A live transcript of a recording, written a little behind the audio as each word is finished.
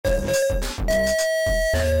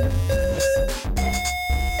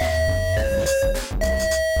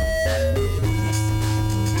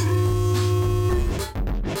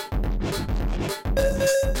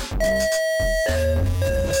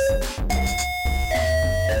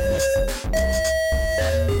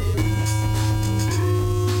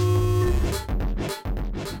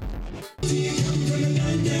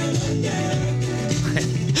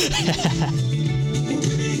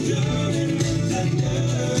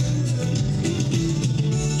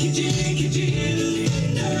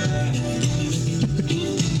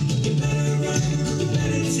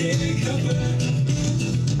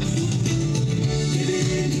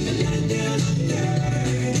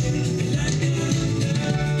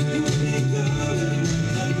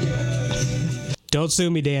Don't sue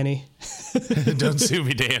me, Danny. Don't sue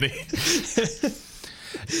me, Danny.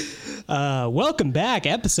 Welcome back,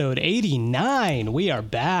 episode 89. We are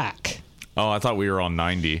back. Oh, I thought we were on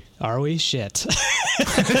 90. Are we? Shit.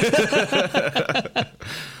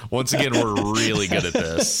 Once again, we're really good at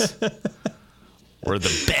this. We're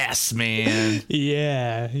the best, man.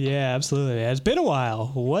 Yeah, absolutely. It's been a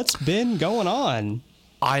while. What's been going on?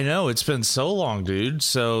 I know, it's been so long, dude.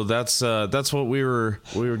 So that's what we were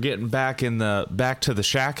getting back to the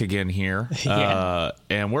shack again here. Yeah.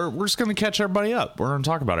 And we're just gonna catch everybody up. We're gonna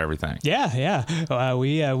talk about everything. Yeah.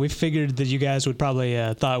 We figured that you guys would probably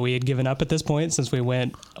thought we had given up at this point since we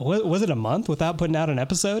went. Was it a month without putting out an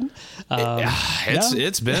episode?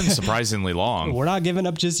 It's been surprisingly long. We're not giving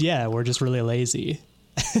up just yet. We're just really lazy.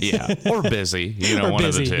 Yeah, or busy. Or one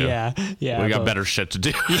busy, of the two. Yeah. We got better shit to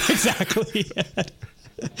do. Yeah, exactly.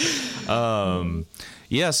 Some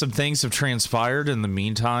things have transpired in the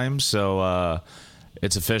meantime, so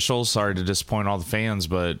it's official. Sorry to disappoint all the fans,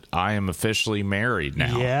 but I am officially married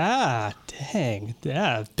now. Yeah, dang.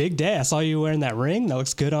 Yeah, big day. I saw you wearing that ring. That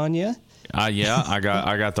looks good on you. Yeah, I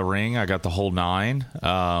got the ring. I got the whole nine.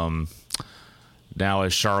 Now,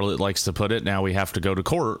 as Charlotte likes to put it, now we have to go to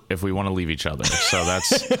court if we want to leave each other. So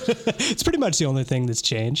that's... It's pretty much the only thing that's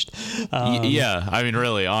changed. Yeah, I mean,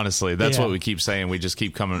 really, honestly, that's Yeah. what we keep saying. We just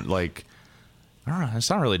keep coming, like, I don't know, it's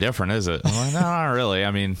not really different, is it? I'm like, no, not really.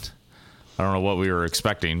 I mean, I don't know what we were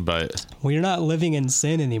expecting, but... Well, you're not living in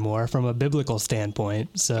sin anymore from a biblical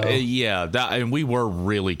standpoint, so... and we were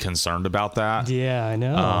really concerned about that. Yeah, I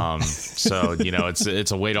know. So,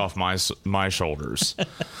 it's a weight off my shoulders.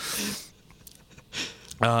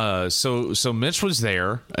 So Mitch was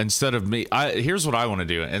there instead of me. Here's what I want to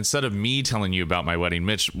do. Instead of me telling you about my wedding,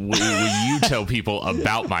 Mitch, will you tell people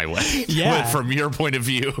about my wedding? Yeah. From your point of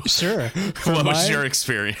view. Sure. What was your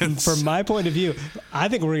experience? From my point of view, I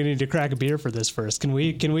think we're going to need to crack a beer for this first. Can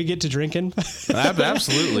we get to drinking?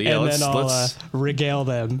 Absolutely. Yeah, and then I'll regale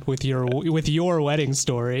them with your wedding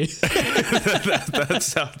story. that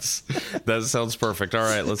sounds perfect. All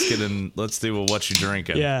right, let's get in. Let's do what you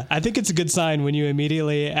drinking. Yeah, I think it's a good sign when you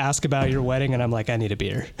immediately ask about your wedding and I'm like, I need a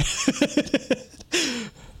beer.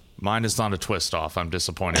 Mine is not a twist off. I'm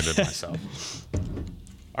disappointed in myself.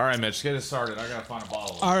 All right, Mitch, get us started. I gotta find a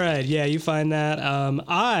bottle. All right, yeah, you find that.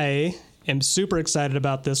 I am super excited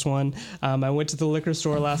about this one. I went to the liquor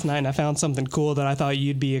store last night and I found something cool that I thought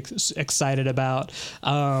you'd be excited about.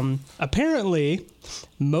 Apparently,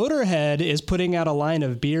 Motorhead is putting out a line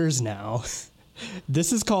of beers now.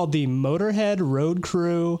 This is called the Motorhead Road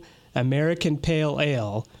Crew American Pale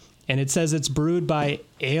Ale, and it says it's brewed by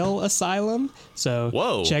Ale Asylum. So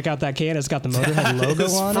whoa, check out that can. It's got the Motorhead logo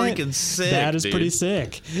on it. Freaking sick. That is dude. pretty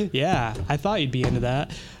sick. Yeah, I thought you'd be into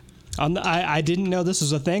that. I didn't know this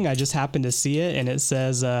was a thing. I just happened to see it, and it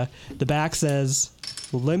says the back says,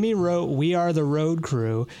 Lemmy wrote "We Are the Road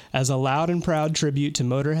Crew" as a loud and proud tribute to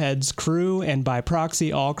Motorhead's crew and by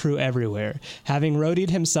proxy all crew everywhere. Having roadied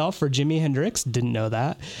himself for Jimi Hendrix, didn't know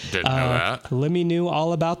that. Lemmy knew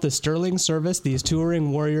all about the sterling service these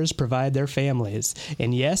touring warriors provide their families.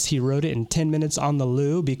 And yes, he wrote it in 10 minutes on the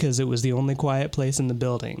loo because it was the only quiet place in the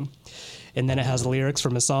building. And then it has lyrics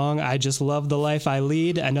from a song. I just love the life I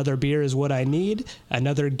lead. Another beer is what I need.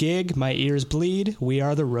 Another gig, my ears bleed. We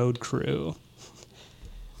are the road crew.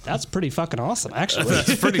 That's pretty fucking awesome, actually.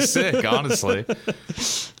 That's pretty sick, honestly.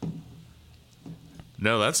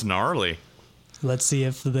 No, that's gnarly. Let's see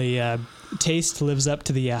if the taste lives up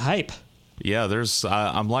to the hype. Yeah, there's.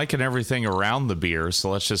 I'm liking everything around the beer, so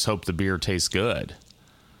let's just hope the beer tastes good.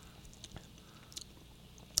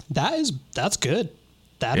 That's good.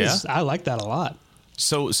 I like that a lot.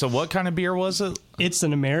 So what kind of beer was it? It's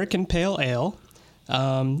an American Pale Ale.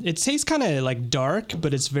 It tastes kind of like dark,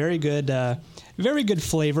 but it's very good. Very good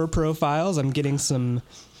flavor profiles. I'm getting some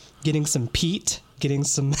peat. Getting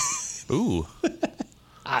some. Ooh.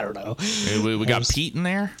 I don't know. We got peat in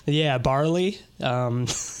there. Yeah, barley.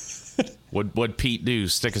 What'd Pete do?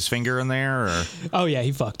 Stick his finger in there? Or? Oh yeah,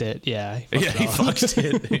 he fucked it. Yeah. He fucked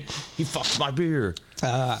it. He fucked my beer.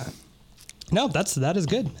 No, that is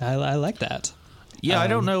good. I like that. Yeah, I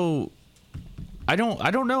don't know. I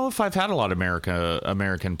don't know if I've had a lot of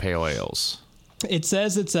American pale ales. It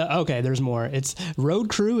says it's okay, there's more. It's Road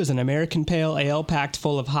Crew is an American pale ale packed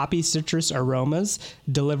full of hoppy citrus aromas,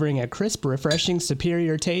 delivering a crisp, refreshing,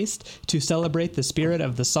 superior taste to celebrate the spirit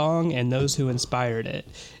of the song and those who inspired it.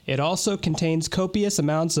 It also contains copious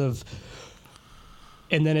amounts of,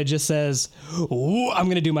 and then it just says, ooh, I'm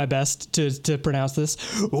going to do my best to pronounce this.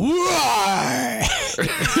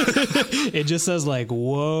 It just says like,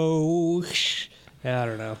 whoa. I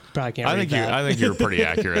don't know. Probably can't read that. I think you're pretty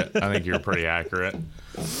accurate.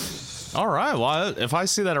 All right. Well, if I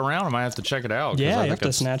see that around, I might have to check it out. Yeah, you have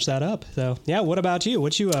to snatch that up. So, yeah. What about you?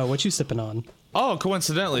 What you sipping on? Oh,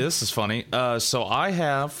 coincidentally, this is funny. So I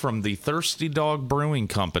have from the Thirsty Dog Brewing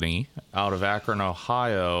Company out of Akron,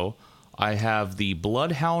 Ohio. I have the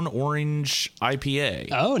Bloodhound Orange IPA.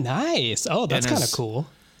 Oh, nice. Oh, that's kind of cool.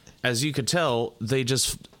 As you could tell, they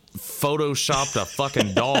just photoshopped a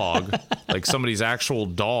fucking dog, like somebody's actual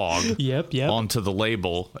dog, onto the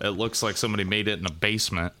label. It looks like somebody made it in a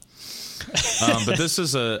basement. But this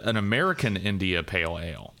is an American India Pale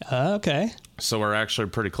Ale. Okay. So we're actually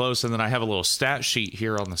pretty close. And then I have a little stat sheet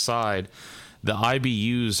here on the side. The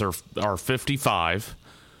IBUs are 55.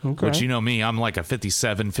 Okay. Which, you know me, I'm like a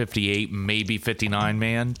 57, 58, maybe 59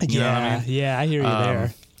 man. You know what I mean? Yeah, I hear you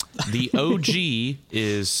there. The OG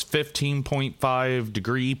is 15.5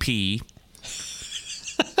 degree P.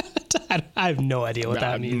 I have no idea what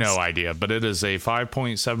that means. No idea, but it is a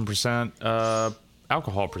 5.7%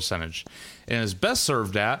 alcohol percentage. And is best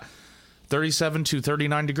served at 37 to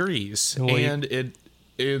 39 degrees. And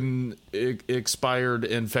it expired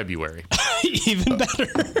in February. Even better.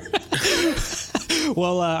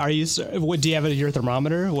 Well, do you have your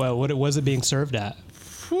thermometer? Well, what was it being served at?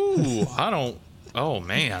 Whew, oh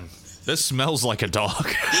man, this smells like a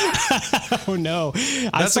dog. Oh no,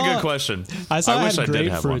 that's a good question. I wish it had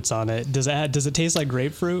grapefruits on it. Does it taste like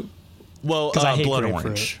grapefruit? Well, I hate blood grapefruit.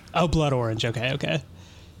 Orange. Oh, blood orange. Okay.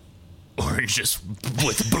 Oranges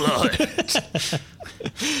with blood.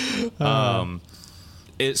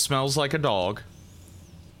 It smells like a dog.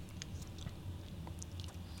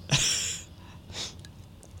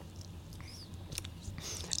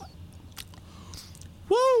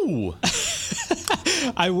 Woo!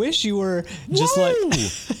 I wish you were just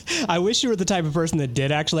I wish you were the type of person that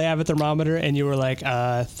did actually have a thermometer and you were like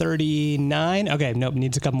 39. Okay, nope,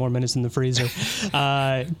 needs a couple more minutes in the freezer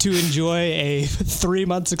to enjoy a 3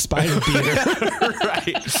 months expired beer.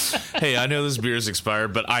 Right. Hey, I know this beer is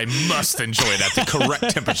expired, but I must enjoy it at the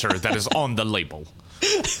correct temperature that is on the label.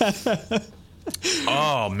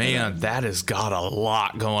 Oh man, that has got a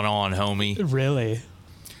lot going on, homie. Really?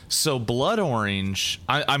 So blood orange,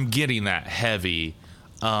 I'm getting that heavy.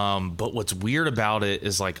 But what's weird about it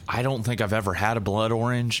is like, I don't think I've ever had a blood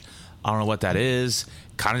orange. I don't know what that is.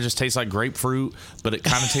 Kind of just tastes like grapefruit, but it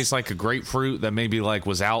kind of tastes like a grapefruit that maybe like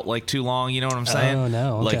was out like too long. You know what I'm saying? Oh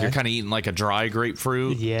no. Okay. Like you're kind of eating like a dry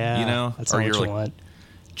grapefruit. Yeah. You know? That's or what you're you like want.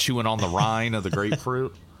 Chewing on the rind of the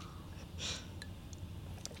grapefruit.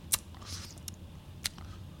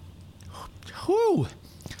 Whew.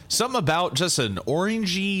 Something about just an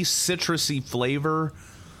orangey, citrusy flavor.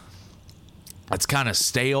 It's kind of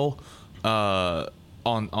stale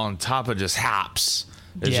on top of just hops.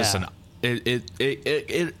 It's just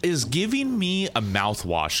it is giving me a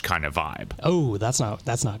mouthwash kind of vibe. Oh, that's not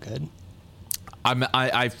good.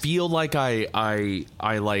 I feel like I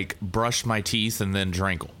like brushed my teeth and then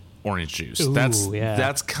drank orange juice. Ooh,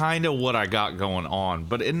 that's kind of what I got going on,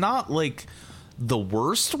 but in not like the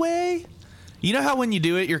worst way. You know how when you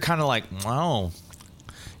do it, you're kind of like, wow.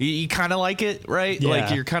 You kind of like it, right? Yeah.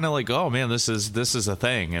 Like you're kind of like, oh man, this is a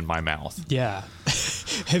thing in my mouth. Yeah.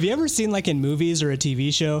 Have you ever seen like in movies or a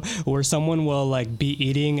TV show where someone will like be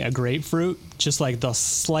eating a grapefruit, just like they'll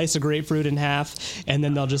slice a grapefruit in half and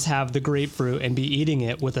then they'll just have the grapefruit and be eating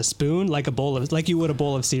it with a spoon, like you would a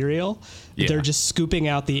bowl of cereal. Yeah. They're just scooping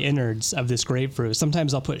out the innards of this grapefruit.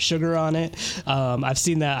 Sometimes I'll put sugar on it. I've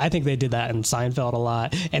seen that. I think they did that in Seinfeld a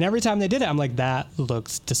lot. And every time they did it, I'm like, that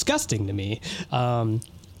looks disgusting to me.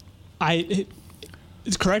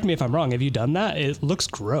 Correct me if I'm wrong. Have you done that? It looks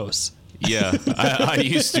gross. Yeah, I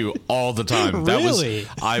used to all the time. Really?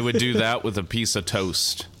 I would do that with a piece of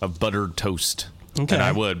toast, of buttered toast. Okay. And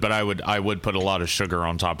I would put a lot of sugar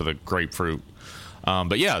on top of the grapefruit.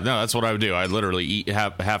 But yeah, no, that's what I would do. I'd literally eat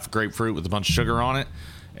half grapefruit with a bunch of sugar on it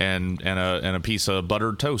and a piece of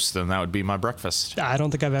buttered toast, and that would be my breakfast. I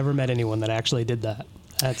don't think I've ever met anyone that actually did that.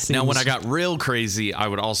 Now, when I got real crazy, I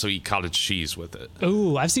would also eat cottage cheese with it.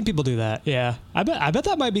 Ooh, I've seen people do that. Yeah, I bet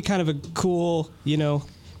that might be kind of a cool,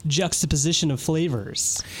 juxtaposition of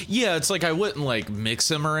flavors. Yeah, it's like I wouldn't like mix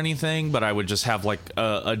them or anything, but I would just have like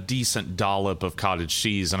a decent dollop of cottage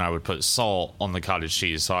cheese, and I would put salt on the cottage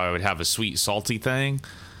cheese, so I would have a sweet salty thing,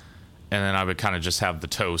 and then I would kind of just have the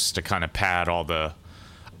toast to kind of pad all the.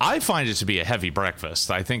 I find it to be a heavy breakfast.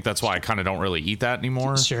 I think that's why I kind of don't really eat that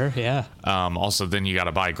anymore. Sure, yeah. Also, then you got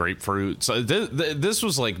to buy grapefruit. So this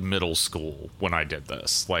was like middle school when I did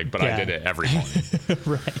this. But I did it every morning.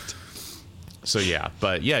 Right. So yeah,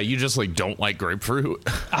 but yeah, you just like don't like grapefruit.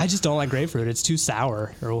 I just don't like grapefruit. It's too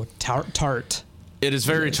sour or tart. It is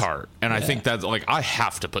very tart, and I think that like I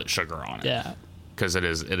have to put sugar on it. Yeah. Because it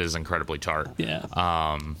is incredibly tart.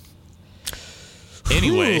 Yeah.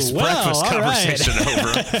 Anyways, breakfast conversation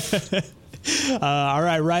over. All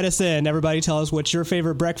right, write us in. Everybody tell us what your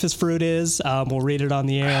favorite breakfast fruit is. We'll read it on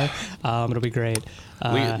the air. It'll be great.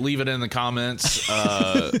 Leave it in the comments.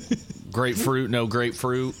 Grapefruit, no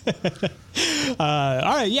grapefruit. All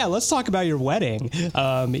right, yeah, let's talk about your wedding.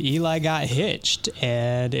 Eli got hitched,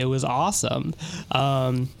 and it was awesome.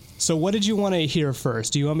 So what did you want to hear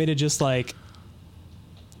first? Do you want me to just like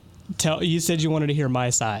tell? You said you wanted to hear my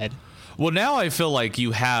side. Well, now I feel like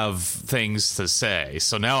you have things to say,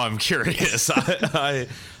 so now I'm curious.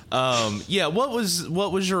 Yeah, what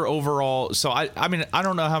was your overall? So I mean, I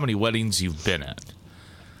don't know how many weddings you've been in.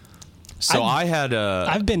 So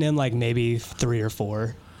I've been in like maybe 3 or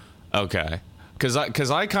 4. Okay, because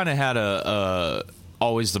I kind of had a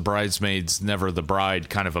always the bridesmaids, never the bride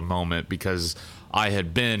kind of a moment, because I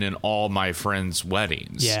had been in all my friends'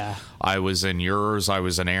 weddings. Yeah. I was in yours, I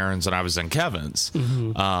was in Aaron's, and I was in Kevin's.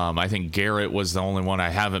 Mm-hmm. I think Garrett was the only one I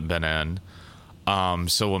haven't been in.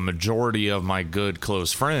 So a majority of my good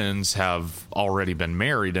close friends have already been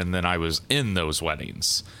married, and then I was in those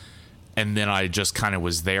weddings. And then I just kind of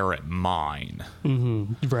was there at mine.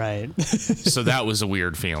 Mm-hmm. Right. So that was a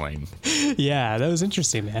weird feeling. Yeah, that was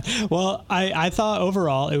interesting, man. Well, I thought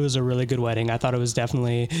overall it was a really good wedding. I thought it was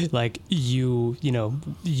definitely like you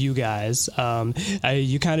guys.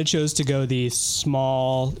 You kind of chose to go the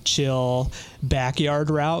small, chill backyard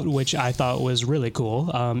route, which I thought was really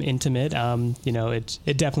cool, intimate.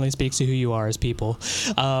 It definitely speaks to who you are as people.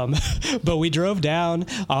 But we drove down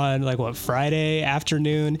on Friday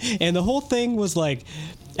afternoon, and the whole thing was like,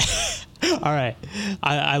 all right,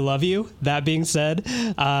 I love you. That being said,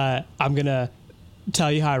 I'm going to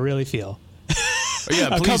tell you how I really feel.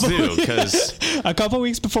 Yeah, please do, because a couple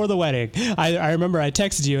weeks before the wedding, I remember I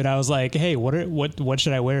texted you and I was like, "Hey, what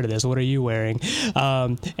should I wear to this? What are you wearing?"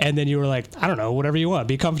 And then you were like, "I don't know, whatever you want,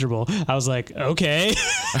 be comfortable." I was like, "Okay."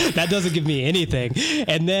 That doesn't give me anything.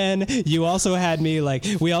 And then you also had me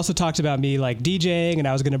we also talked about me DJing, and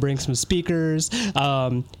I was going to bring some speakers.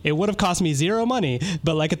 It would have cost me zero money,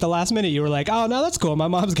 but at the last minute you were like, "Oh no, that's cool. My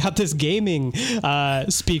mom's got this gaming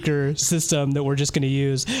speaker system that we're just going to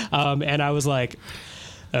use." And I was like,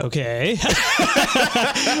 okay.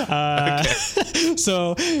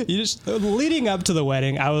 So leading up to the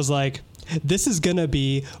wedding, I was like, this is going to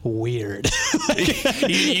be weird.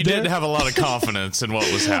 You didn't have a lot of confidence in what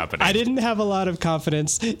was happening. I didn't have a lot of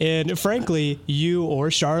confidence in, frankly, you or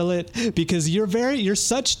Charlotte, because you're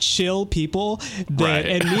such chill people that, right.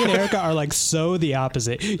 And me and Erica are so the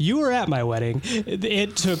opposite. You were at my wedding.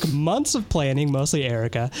 It took months of planning, mostly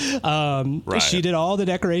Erica. Right. She did all the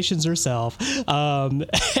decorations herself.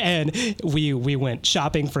 And we went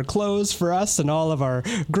shopping for clothes for us and all of our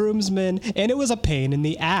groomsmen, and it was a pain in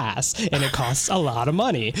the ass. And it costs a lot of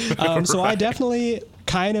money. So I definitely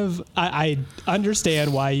I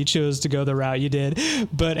understand why you chose to go the route you did,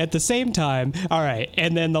 but at the same time, all right.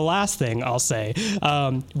 And then the last thing I'll say,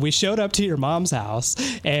 we showed up to your mom's house,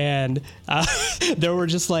 and there were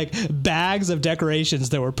just bags of decorations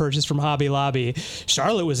that were purchased from Hobby Lobby.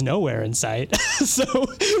 Charlotte was nowhere in sight. So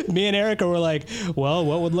me and Erica were like, well,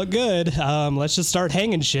 what would look good? Let's just start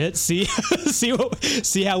hanging shit. See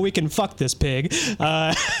how we can fuck this pig.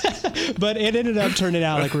 But it ended up turning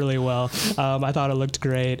out really well. I thought it looked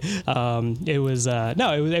great. It was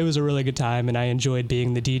a really good time, and I enjoyed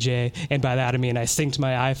being the DJ. And by that I mean I synced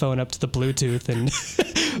my iPhone up to the Bluetooth. And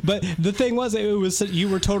but the thing was, you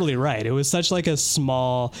were totally right. It was such a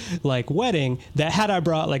small wedding that had I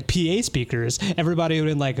brought PA speakers, everybody would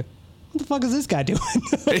have been like, what the fuck is this guy doing?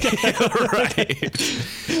 Right.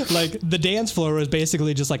 The dance floor was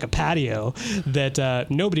basically just a patio that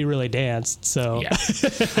nobody really danced. So yeah.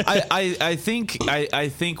 I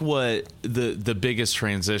think what the biggest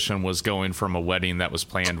transition was going from a wedding that was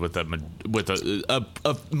planned with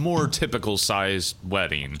a more typical sized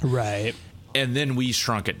wedding, right, And then we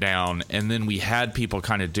shrunk it down, and then we had people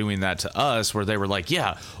kind of doing that to us where they were like,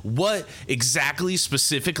 yeah, what exactly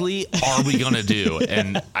specifically are we going to do?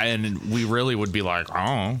 And we really would be like,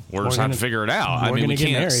 oh, we're just going to figure it out. I mean, we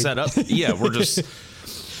can't set up. Yeah, we're just.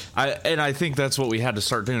 I think that's what we had to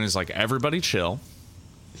start doing is like, everybody chill.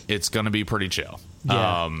 It's going to be pretty chill.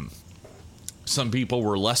 Yeah. Some people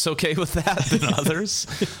were less okay with that than others.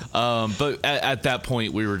 But at that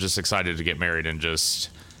point, we were just excited to get married and just.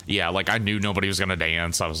 Yeah, like I knew nobody was going to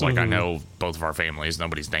dance. I was like, I know both of our families,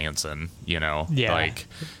 nobody's dancing, you know? Yeah. Like,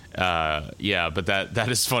 but that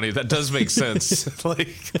is funny. That does make sense.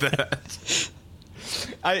 Like that.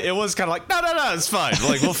 It was kind of like, no, it's fine.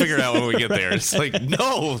 Like, we'll figure it out when we get there. It's like,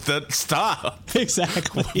 no, stop.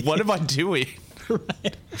 Exactly. What am I doing?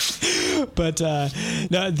 Right. But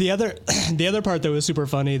no, the other part that was super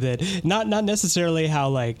funny that not necessarily how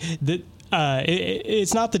like that.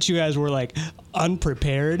 It's not that you guys were like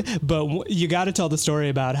unprepared, but you got to tell the story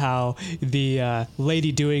about how the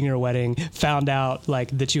lady doing your wedding found out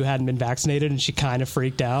like that you hadn't been vaccinated, and she kind of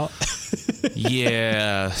freaked out.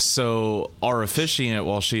 Yeah. So our officiant,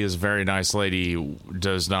 while she is a very nice lady,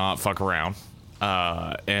 does not fuck around.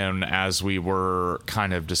 And as we were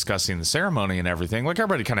kind of discussing the ceremony and everything, like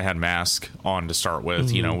everybody kind of had masks on to start with.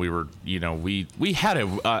 Mm-hmm. You know, we were, we had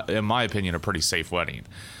in my opinion, a pretty safe wedding.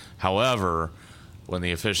 However, when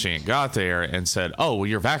the officiant got there and said, oh, well,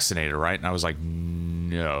 you're vaccinated, right? And I was like,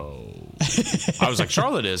 no. I was like,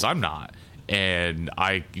 Charlotte is. I'm not. And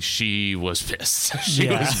she was pissed. She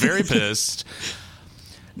was very pissed.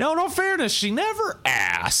 No, in all fairness, she never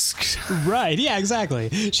asked. Right. Yeah, exactly.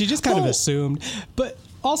 She just kind of assumed. But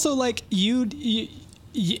also, like, you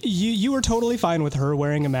were totally fine with her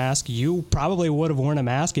wearing a mask. You probably would have worn a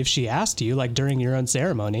mask if she asked you, like during your own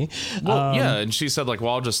ceremony. Well, yeah, and she said, like,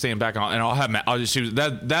 well, I'll just stand back on, and I'll have.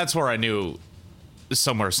 That's where I knew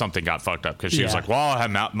something got fucked up because she was like, well, I'll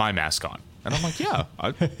have my mask on, and I'm like, yeah,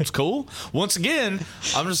 it's cool. Once again,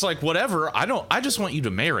 I'm just like, whatever. I just want you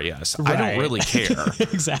to marry us. Right. I don't really care.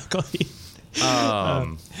 Exactly.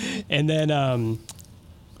 And then,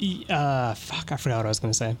 fuck, I forgot what I was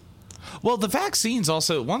going to say. Well, the vaccines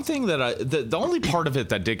also, one thing that the only part of it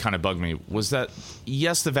that did kind of bug me was that,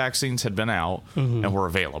 yes, the vaccines had been out and were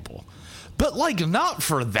available, but like not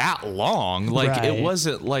for that long. Like it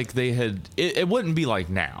wasn't like they had, it wouldn't be like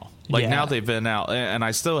now. Like now they've been out and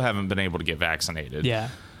I still haven't been able to get vaccinated. Yeah.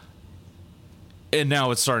 And now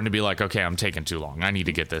it's starting to be like, okay, I'm taking too long. I need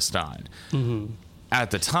to get this done. Mm-hmm. At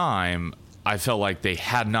the time, I felt like they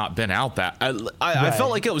had not been out that. I felt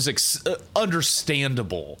like it was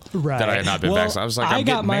understandable that I had not been vaccinated. I was like, I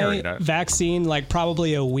got my vaccine like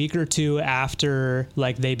probably a week or two after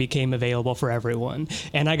like they became available for everyone,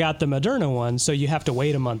 and I got the Moderna one, so you have to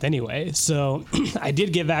wait a month anyway. So I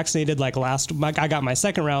did get vaccinated like I got my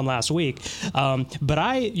second round last week,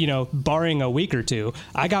 but barring a week or two,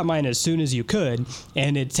 I got mine as soon as you could,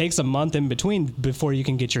 and it takes a month in between before you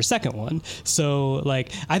can get your second one. So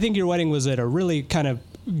like I think your wedding was at a really kind of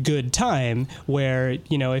good time where,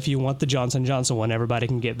 if you want the Johnson & Johnson one, everybody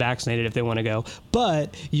can get vaccinated if they want to go,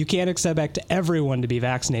 but you can't expect everyone to be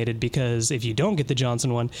vaccinated because if you don't get the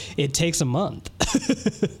Johnson one, it takes a month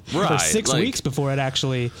or 6 weeks before it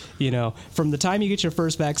actually, from the time you get your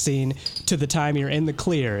first vaccine to the time you're in the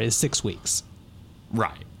clear is 6 weeks.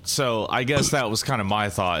 Right. So I guess that was kind of my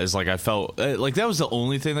thought is like I felt like that was the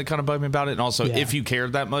only thing that kind of bugged me about it. And also, if you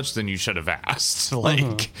cared that much, then you should have asked.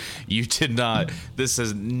 Like you did not. This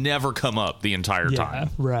has never come up the entire time.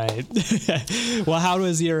 Right. Well, how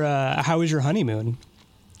was your honeymoon?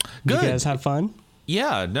 Good. Did you guys have fun?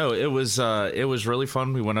 Yeah, no, it was really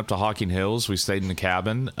fun. We went up to Hocking Hills. We stayed in the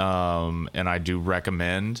cabin, and I do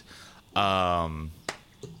recommend.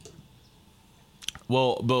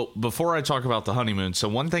 Well, but before I talk about the honeymoon, so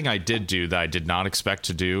one thing I did do that I did not expect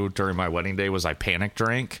to do during my wedding day was I panic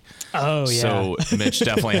drank. Oh, yeah. So Mitch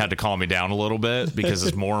definitely had to calm me down a little bit because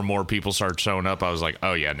as more and more people started showing up, I was like,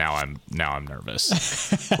 oh yeah, now I'm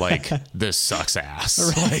nervous. Like this sucks ass.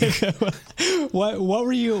 Right. Like, what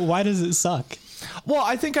were you? Why does it suck? Well,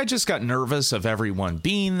 I think I just got nervous of everyone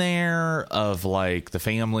being there, of like the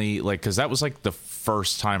family, like because that was like the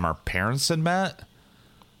first time our parents had met.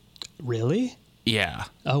 Really? Yeah.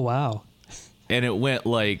 Oh, wow. And it went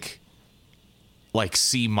like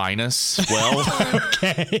C-. Well,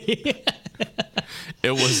 okay.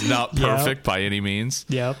 It was not perfect by any means.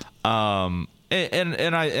 Yep. And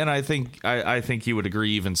I think you would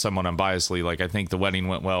agree, even somewhat unbiasedly. Like I think the wedding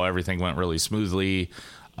went well. Everything went really smoothly.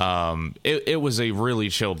 It was a really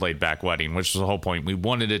chilled, laid back wedding, which was the whole point. We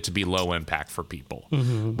wanted it to be low impact for people.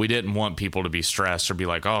 We didn't want people to be stressed or be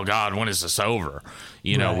like, oh God, when is this over?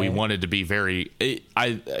 You know, we wanted to be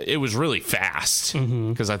it was really fast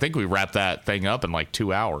because I think we wrapped that thing up in like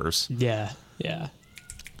 2 hours. Yeah. Yeah.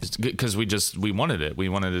 Because we wanted it. We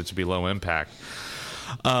wanted it to be low impact.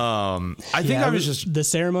 I think the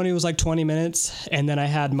ceremony was like 20 minutes, and then I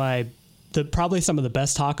had probably some of the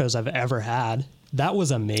best tacos I've ever had. That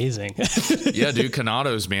was amazing. Yeah, dude,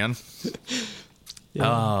 Canados, man.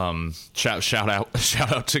 Yeah. Shout out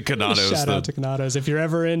to Canados. Shout out to Canados. If you're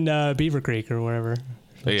ever in Beaver Creek or wherever.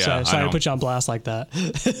 Yeah, sorry to put you on blast like that.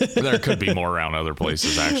 There could be more around other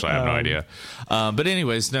places, actually. I have no idea. But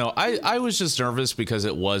anyways, no, I was just nervous because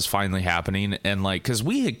it was finally happening. And like, because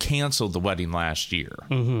we had canceled the wedding last year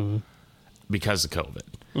because of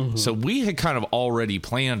COVID. So we had kind of already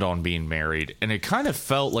planned on being married. And it kind of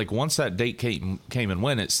felt like once that date came and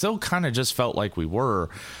went, it still kind of just felt like we were.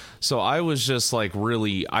 So I was just like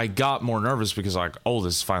I got more nervous because like, oh,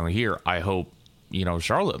 this is finally here. I hope, you know,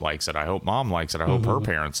 Charlotte likes it. I hope mom likes it. I hope her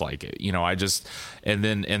parents like it. You know, and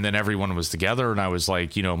then everyone was together, and I was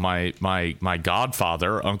like, you know, my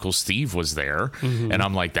godfather, Uncle Steve, was there, and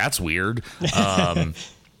I'm like, that's weird.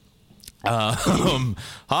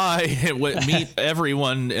 Hi, meet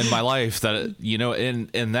everyone in my life that, you know,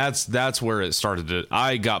 and that's where it started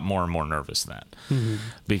I got more and more nervous then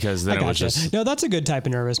because then it was just, no, that's a good type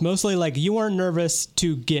of nervous. Mostly like you weren't nervous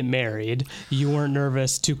to get married. You weren't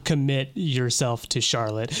nervous to commit yourself to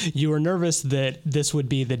Charlotte. You were nervous that this would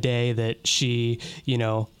be the day that she, you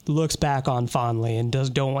know, looks back on fondly and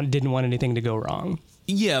didn't want anything to go wrong.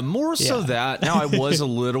 Yeah, more so that. Now, I was a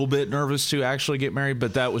little bit nervous to actually get married,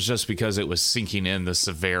 but that was just because it was sinking in the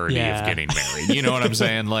severity of getting married. You know what I'm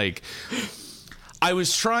saying? Like, I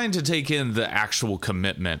was trying to take in the actual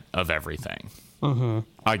commitment of everything,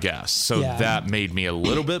 I guess. So that made me a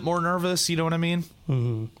little bit more nervous. You know what I mean?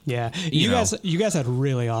 Yeah. You guys had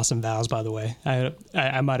really awesome vows, by the way.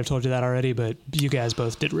 I might have told you that already, but you guys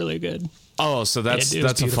both did really good. Oh, so that's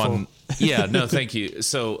a fun. Yeah, no, thank you.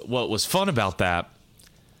 So what was fun about that?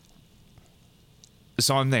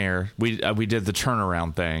 So I'm there. We did the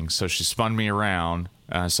turnaround thing. So she spun me around.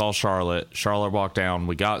 I saw Charlotte. Charlotte walked down.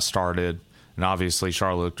 We got started, and obviously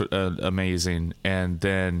Charlotte looked amazing. And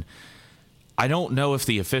then I don't know if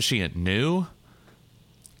the officiant knew,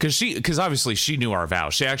 because obviously she knew our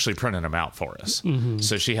vows. She actually printed them out for us.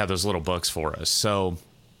 So she had those little books for us. So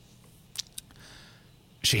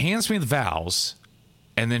she hands me the vows,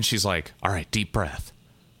 and then she's like, "All right, deep breath."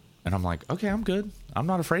 And I'm like, okay, I'm good. I'm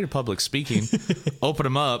not afraid of public speaking. Open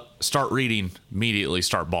them up, start reading, immediately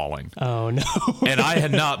start bawling. Oh, no. And I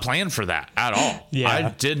had not planned for that at all. Yeah. I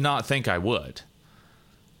did not think I would.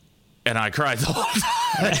 And I cried the whole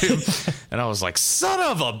time. And I was like, son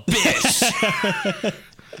of a bitch.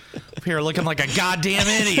 Up here looking like a goddamn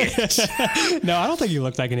idiot. No, I don't think you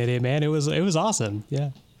looked like an idiot, man. It was awesome.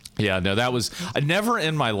 Yeah. Yeah, no, that was... never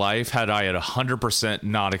in my life had I at 100%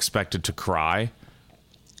 not expected to cry.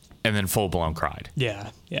 And then full-blown cried.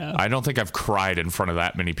 Yeah, yeah. I don't think I've cried in front of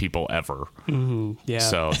that many people ever. Yeah.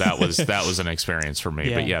 So that was an experience for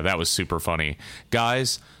me. Yeah. But yeah, that was super funny.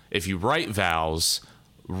 Guys, if you write vows,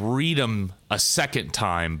 read them a second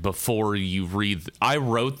time before you read. I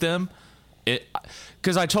wrote them.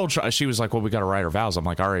 Because I told her, she was like, well, we got to write our vows. I'm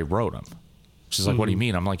like, I already wrote them. She's like, what do you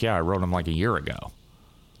mean? I'm like, yeah, I wrote them like a year ago.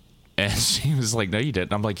 And she was like, no, you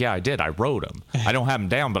didn't. I'm like, yeah, I did. I wrote them. I don't have them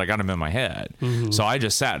down, but I got them in my head. So I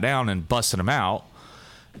just sat down and busted them out.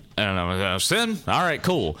 And I was like, all right,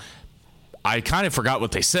 cool. I kind of forgot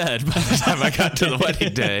what they said by the time I got to the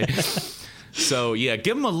wedding day. So, yeah,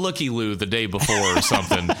 give them a looky-loo the day before or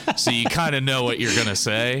something so you kind of know what you're going to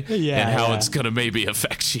say and how it's going to maybe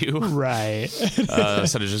affect you. Right.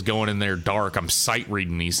 Instead of just going in there dark, I'm sight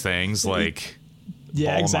reading these things like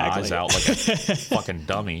bawling my eyes out like a fucking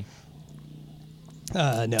dummy.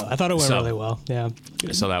 No, I thought it went really well. Yeah.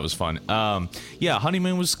 So that was fun. Yeah,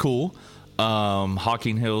 honeymoon was cool.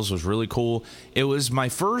 Hocking Hills was really cool. It was my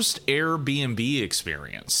first Airbnb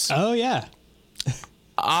experience. Oh, yeah.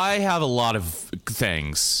 I have a lot of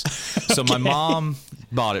things. So my mom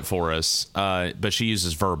bought it for us, but she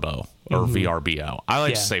uses Vrbo or VRBO. I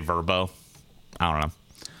like to say Vrbo. I don't know.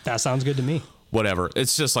 That sounds good to me. Whatever.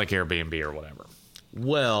 It's just like Airbnb or whatever.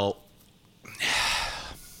 Well,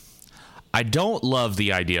 I don't love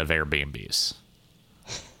the idea of Airbnbs.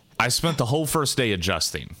 I spent the whole first day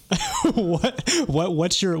adjusting.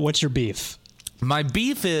 What's your beef? My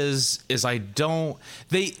beef is I don't.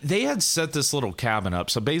 They had set this little cabin up.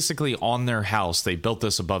 So basically, on their house, they built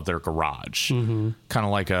this above their garage, kind of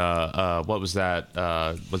like a what was that?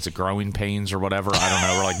 Was it Growing Pains or whatever? I don't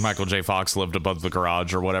know. Where like Michael J. Fox lived above the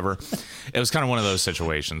garage or whatever. It was kind of one of those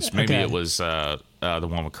situations. Maybe it was the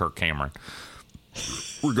one with Kirk Cameron.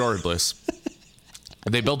 Regardless,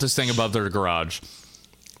 they built this thing above their garage,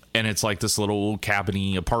 and it's like this little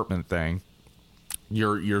cabiny apartment thing.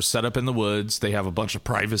 You're set up in the woods. They have a bunch of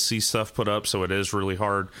privacy stuff put up, so it is really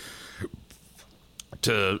hard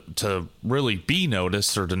to really be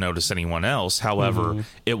noticed or to notice anyone else. However,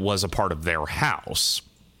 it was a part of their house,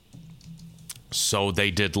 so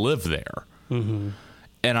they did live there.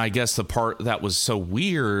 And I guess the part that was so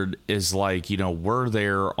weird is like, you know, we're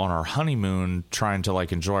there on our honeymoon trying to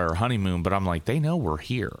like enjoy our honeymoon, but I'm like, they know we're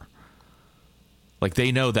here. Like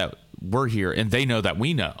they know that we're here, and they know that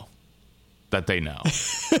we know that they know.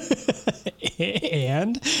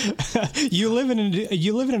 And you live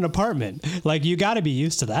in an apartment. Like, you got to be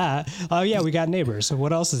used to that. Oh yeah, we got neighbors. So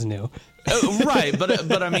what else is new? Right,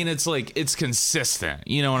 but I mean, it's like it's consistent.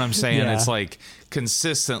 You know what I'm saying? Yeah. It's like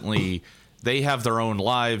consistently. They have their own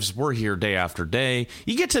lives. We're here day after day.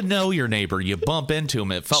 You get to know your neighbor. You bump into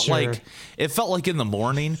them. It felt like in the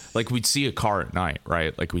morning, like we'd see a car at night,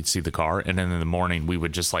 right? Like we'd see the car, and then in the morning we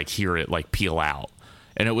would just like hear it like peel out.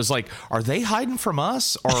 And it was like, are they hiding from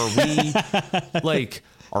us? Or are we like,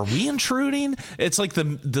 are we intruding? It's like the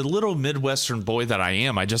little Midwestern boy that I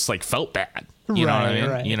am. I just like felt bad. You know what I mean?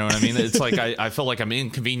 Right. You know what I mean? It's like I feel like I'm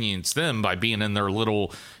inconvenienced them by being in their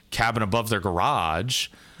little cabin above their garage.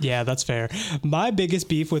 Yeah, that's fair. My biggest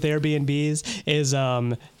beef with Airbnbs is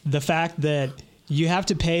the fact that you have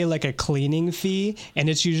to pay like a cleaning fee, and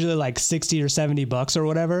it's usually like $60 or $70 or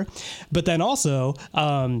whatever. But then also,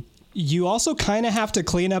 you also kind of have to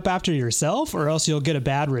clean up after yourself, or else you'll get a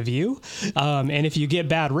bad review. And if you get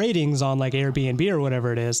bad ratings on like Airbnb or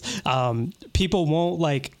whatever it is, people won't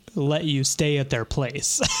like let you stay at their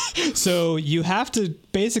place. So you have to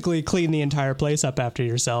basically clean the entire place up after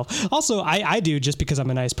yourself. Also, I do, just because I'm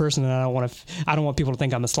a nice person and I don't want people to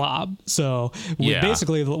think I'm a slob. So we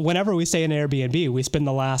basically, whenever we stay in an Airbnb, we spend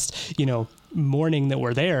the last, morning that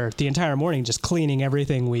we're there, the entire morning, just cleaning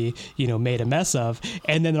everything we, made a mess of.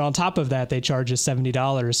 And then on top of that, they charge us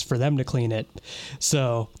 $70 for them to clean it.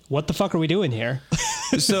 So what the fuck are we doing here?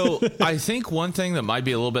 So I think one thing that might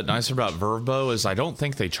be a little bit nicer about Vrbo is I don't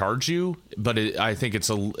think they charge you, but I think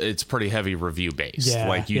it's pretty heavy review based. Yeah,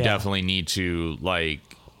 like you definitely need to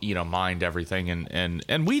mind everything,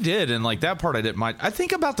 and we did, and like that part I didn't mind. I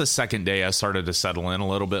think about the second day I started to settle in a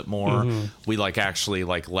little bit more. We actually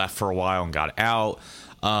left for a while and got out.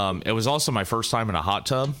 It was also my first time in a hot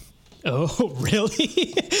tub. Oh,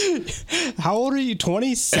 really? How old are you?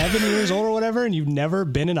 27 years old or whatever, and you've never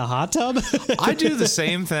been in a hot tub? I do the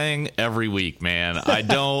same thing every week, man. I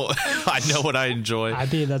know what I enjoy. I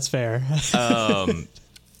mean, that's fair.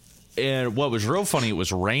 And what was real funny, it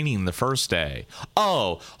was raining the first day.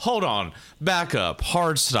 Oh, hold on. Back up.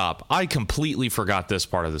 Hard stop. I completely forgot this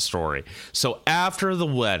part of the story. So after the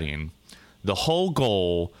wedding, the whole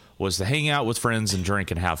goal was to hang out with friends and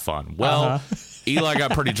drink and have fun. Well, Eli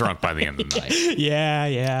got pretty drunk by the end of the night.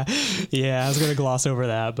 Yeah. I was going to gloss over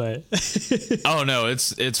that, but oh no,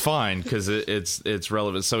 it's fine because it's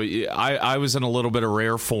relevant. So I was in a little bit of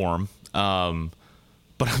rare form.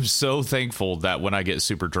 But I'm so thankful that when I get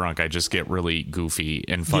super drunk, I just get really goofy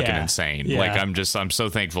and fucking insane. Yeah. Like I'm so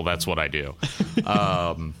thankful that's what I do.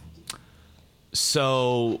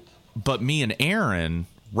 But me and Aaron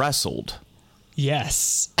wrestled.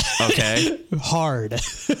 Yes. Okay. Hard.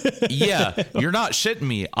 Yeah. You're not shitting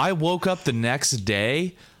me. I woke up the next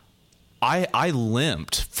day. I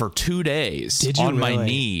limped for 2 days on my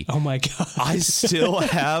knee. Oh my God. I still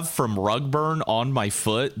have from rug burn on my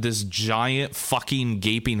foot this giant fucking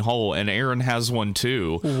gaping hole, and Aaron has one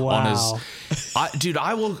too. Wow. On his,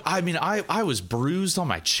 I was bruised on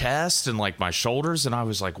my chest and like my shoulders, and I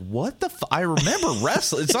was like, what the I remember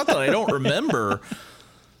wrestling. It's not that I don't remember.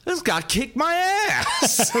 This guy kicked my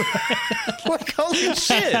ass. Like, holy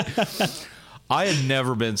shit. I had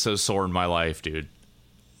never been so sore in my life, dude.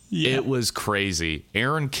 Yeah. It was crazy.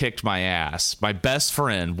 Aaron kicked my ass. My best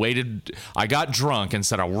friend waited. I got drunk and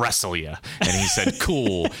said, I'll wrestle you. And he said,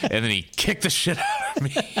 cool. And then he kicked the shit out of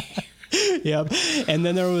me. Yep. And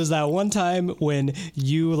then there was that one time when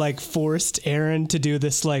you forced Aaron to do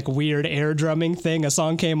this weird air drumming thing. A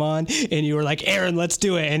song came on and you were like, Aaron, let's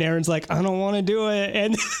do it. And Aaron's like, I don't want to do it.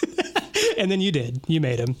 And and then you did. You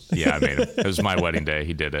made him. Yeah, I made him. It was my wedding day.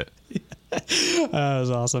 He did it. That was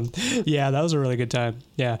awesome. Yeah, that was a really good time.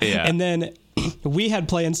 Yeah. And then we had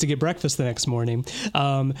plans to get breakfast the next morning.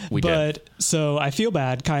 We but did. So I feel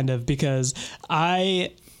bad kind of because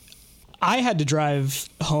I had to drive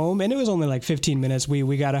home, and it was only like 15 minutes.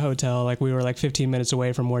 We got a hotel, like we were like 15 minutes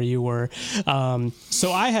away from where you were.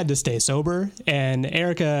 So I had to stay sober, and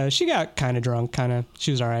Erica, she got kind of drunk,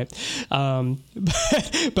 she was all right.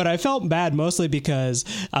 But I felt bad mostly because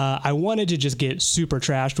I wanted to just get super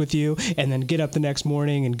trashed with you and then get up the next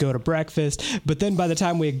morning and go to breakfast. But then by the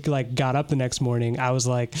time we like got up the next morning, I was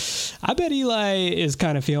like, I bet Eli is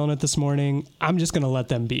kind of feeling it this morning. I'm just going to let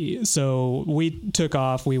them be. So we took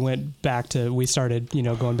off. We went we started,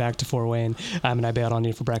 going back to Fort Wayne, and I bailed on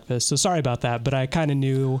you for breakfast. So sorry about that, but I kind of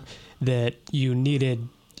knew that you needed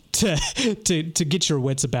to get your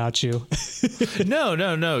wits about you.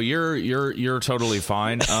 No. You're totally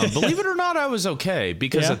fine. Believe it or not, I was okay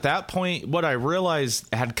because at that point, what I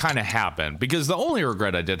realized had kind of happened, because the only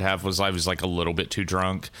regret I did have was I was like a little bit too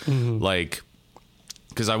drunk, like,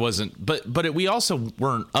 because I wasn't, we also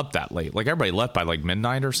weren't up that late. Like everybody left by like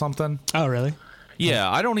midnight or something. Oh, really?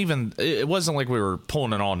 Yeah, it wasn't like we were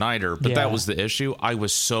pulling an all-nighter, but that was the issue. I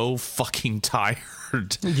was so fucking tired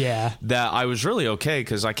that I was really okay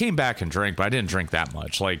because I came back and drank, but I didn't drink that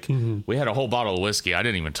much. Like, we had a whole bottle of whiskey. I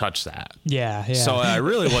didn't even touch that. Yeah. So I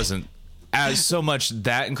really wasn't as so much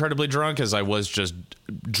that incredibly drunk as I was just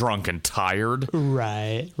drunk and tired.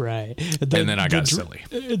 Right. And then I got silly.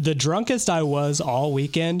 The drunkest I was all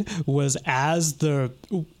weekend was as the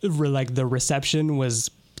reception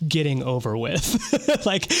was getting over with.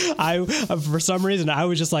 Like for some reason I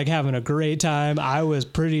was just like having a great time. I was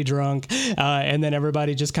pretty drunk, and then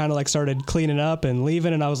everybody just kind of like started cleaning up and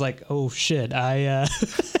leaving, and I was like, oh shit,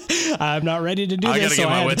 I'm not ready to do this. I gotta get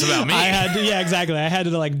my wits about me. I had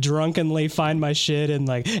to like drunkenly find my shit, and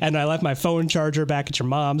I left my phone charger back at your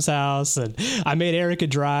mom's house, and I made Erica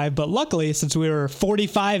drive, but luckily since we were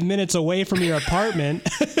 45 minutes away from your apartment,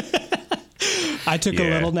 I took a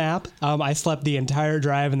little nap. I slept the entire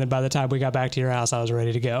drive, and then by the time we got back to your house, I was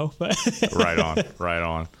ready to go. Right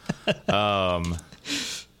on.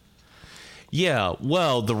 Yeah,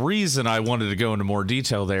 well, the reason I wanted to go into more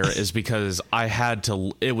detail there is because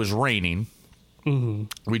it was raining. Mm-hmm.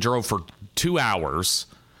 We drove for 2 hours,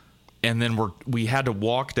 and then we had to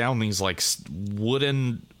walk down these like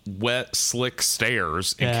wooden, wet, slick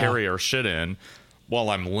stairs and carry our shit in while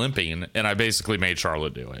I'm limping, and I basically made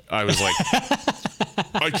Charlotte do it. I was like,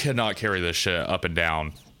 I cannot carry this shit up and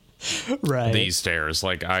down these stairs.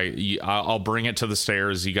 Like, I'll bring it to the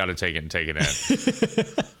stairs. You got to take it in.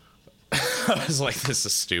 I was like, this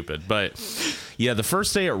is stupid. But yeah, the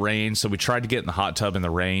first day it rained, so we tried to get in the hot tub in the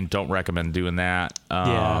rain. Don't recommend doing that.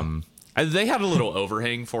 They had a little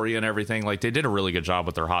overhang for you and everything. Like, they did a really good job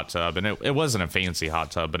with their hot tub, and it wasn't a fancy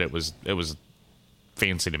hot tub, but it was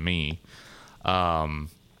fancy to me. And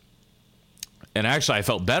actually I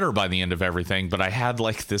felt better by the end of everything, but I had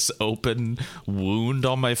like this open wound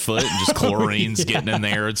on my foot and just chlorine's getting in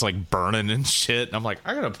there. It's like burning and shit. And I'm like,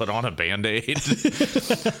 I gotta put on a Band-Aid.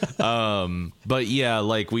 But yeah,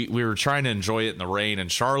 like we were trying to enjoy it in the rain, and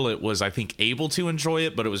Charlotte was, I think, able to enjoy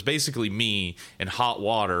it, but it was basically me in hot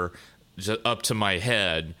water just up to my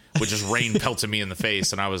head, with just rain pelting me in the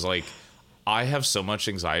face. And I was like, I have so much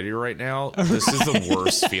anxiety right now. This is the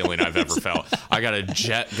worst feeling I've ever felt. I got a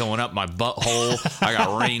jet going up my butthole. I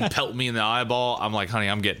got rain pelting me in the eyeball. I'm like, honey,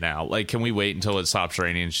 I'm getting out. Like, can we wait until it stops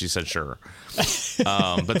raining? And she said, sure.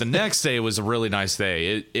 But the next day was a really nice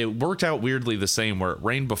day. It worked out weirdly the same, where it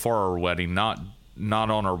rained before our wedding, not on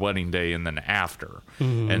our wedding day, and then after.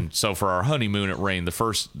 Mm-hmm. And so for our honeymoon, it rained the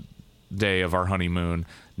first day of our honeymoon,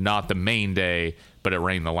 not the main day, but it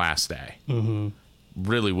rained the last day. Mm-hmm.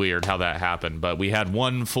 Really weird how that happened, but we had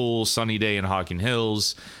one full sunny day in Hocking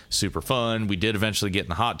Hills. Super fun. We did eventually get in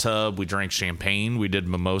the hot tub. We drank champagne. We did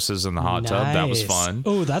mimosas in the hot tub. That was fun.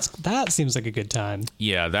 Oh, that seems like a good time.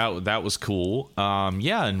 Yeah, that was cool.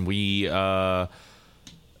 And we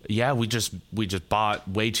just bought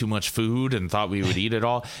way too much food and thought we would eat it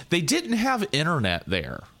all. They didn't have internet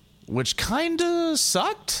there, which kind of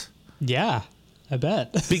sucked. Yeah, I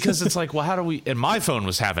bet. Because it's like, well, how do we? And my phone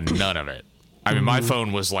was having none of it. I mean, my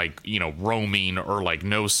phone was like, roaming or like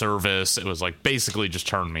no service. It was like basically just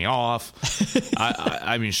turned me off.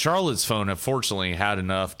 I mean, Charlotte's phone, unfortunately, had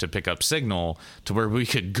enough to pick up signal to where we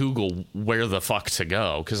could Google where the fuck to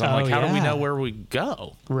go. Because I'm how do we know where we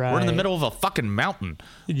go? Right. We're in the middle of a fucking mountain.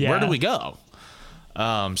 Yeah. Where do we go?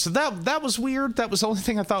 So that was weird. That was the only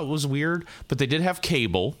thing I thought was weird. But they did have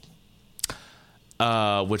cable,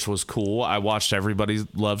 which was cool. I watched Everybody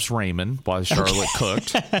Loves Raymond while Charlotte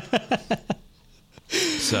cooked.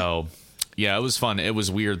 So, Yeah, it was fun. It was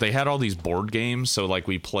weird. They had all these board games, so like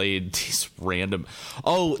we played these random.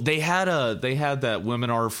 Oh, they had that women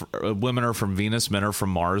are from Venus, men are from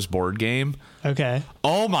Mars board game. Okay.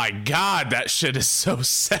 Oh my god, that shit is so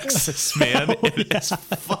sexist, man. It's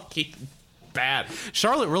fucking bad.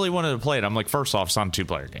 Charlotte really wanted to play it. I'm like, first off, it's not a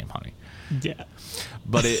 2-player game, honey. Yeah.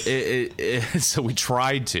 But so we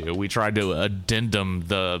tried to addendum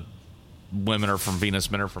the women are from Venus,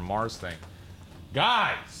 men are from Mars thing.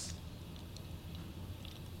 Guys,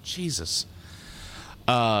 Jesus.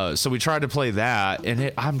 So we tried to play that,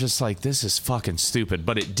 and I'm just like, this is fucking stupid.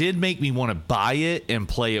 But it did make me want to buy it and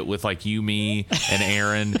play it with like you, me, and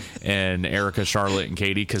Aaron, and Erica, Charlotte, and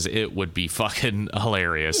Katie, because it would be fucking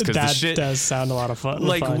hilarious. Because That the shit does sound a lot of fun.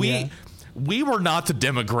 Like yeah. we were not the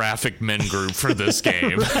demographic men group for this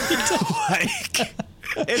game. Like.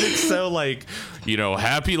 And it's so like,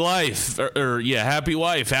 happy life or happy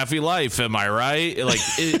wife, happy life. Am I right? Like,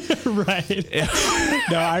 right.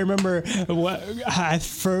 No, I remember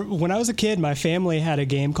when I was a kid, my family had a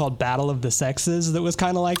game called Battle of the Sexes that was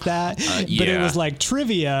kind of like that. But it was like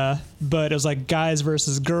trivia, but it was like guys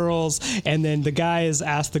versus girls. And then the guys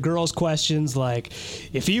asked the girls questions like,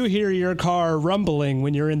 if you hear your car rumbling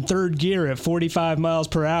when you're in third gear at 45 miles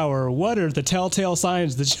per hour, what are the telltale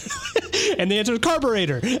signs that and the answer is carburetor.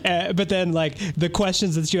 But then like the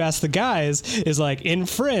questions that you ask the guys is like, in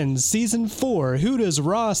Friends season 4, who does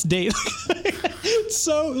Ross date?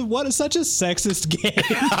 So what is such a sexist game?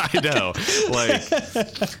 I know, like,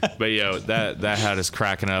 but that had us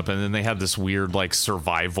cracking up. And then they had this weird like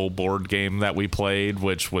survival board game that we played,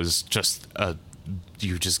 which was just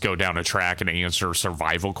you just go down a track and answer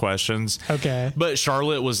survival questions. Okay. But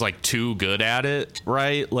Charlotte was like too good at it,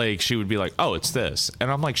 right? Like she would be like, oh, it's this. And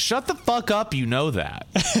I'm like, shut the fuck up. You know that.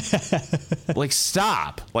 Like,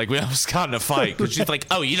 stop. Like we almost got in a fight because she's like,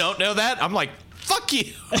 oh, you don't know that? I'm like, fuck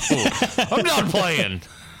you. I'm done playing.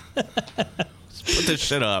 Let's put this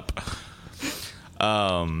shit up.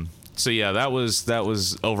 So yeah, that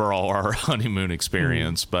was overall our honeymoon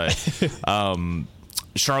experience. But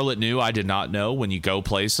Charlotte knew, I did not know. When you go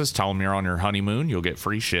places, tell them you're on your honeymoon. You'll get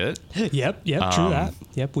free shit. Yep, true that.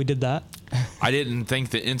 Yep, we did that. I didn't think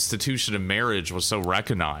the institution of marriage was so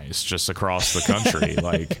recognized just across the country.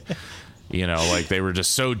 Like, like they were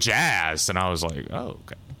just so jazzed. And I was like, oh,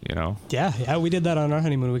 okay, Yeah, we did that on our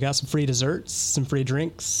honeymoon. We got some free desserts, some free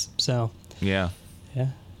drinks. So, yeah.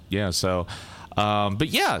 So, but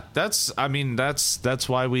yeah, that's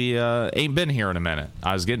why we ain't been here in a minute.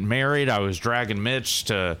 I was getting married. I was dragging Mitch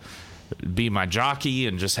to be my jockey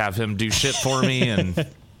and just have him do shit for me and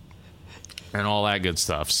all that good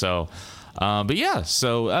stuff. So, but yeah,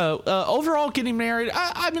 so overall getting married,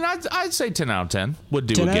 I'd say 10 out of 10 would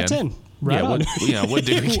do 10 again. out of 10. Right on. Would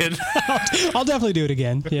do it again. I'll definitely do it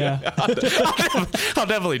again. Yeah. I'll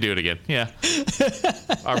definitely do it again. Yeah.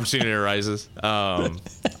 Opportunity arises.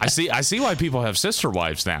 I see why people have sister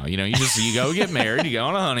wives now. You go get married, you go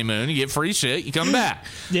on a honeymoon, you get free shit, you come back.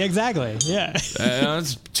 Yeah, exactly. Yeah.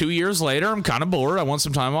 It's 2 years later. I'm kind of bored. I want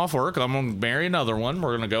some time off work. I'm gonna marry another one.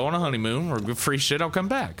 We're gonna go on a honeymoon. We're get free shit. I'll come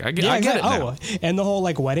back. I get it now. Oh, and the whole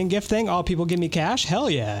like wedding gift thing. Oh, people give me cash. Hell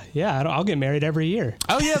yeah. Yeah. I'll get married every year.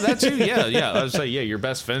 Oh yeah, that too. Yeah. I would say, your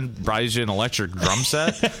best friend buys you an electric drum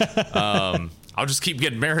set. I'll just keep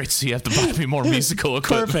getting married, so you have to buy me more musical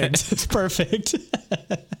equipment. Perfect.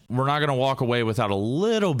 We're not going to walk away without a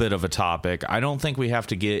little bit of a topic. I don't think we have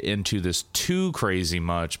to get into this too crazy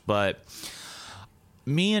much, but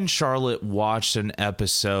me and Charlotte watched an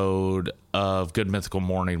episode of Good Mythical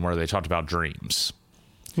Morning where they talked about dreams.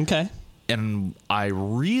 Okay. And I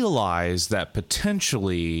realized that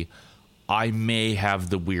potentially I may have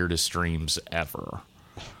the weirdest dreams ever.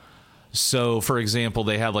 So, for example,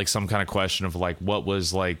 they had like some kind of question of like, what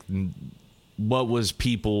was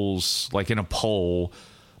people's, like in a poll,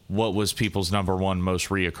 what was people's number one most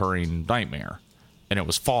reoccurring nightmare? And it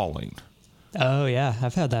was falling. Oh, yeah.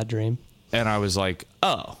 I've had that dream. And I was like,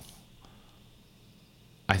 oh,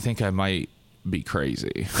 I think I might be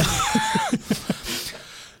crazy.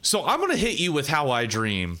 So I'm going to hit you with how I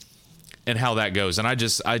dream and how that goes. And I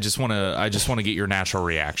just want to get your natural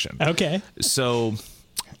reaction. Okay. So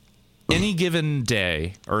any given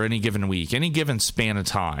day or any given week, any given span of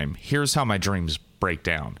time, here's how my dreams break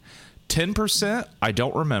down. 10% I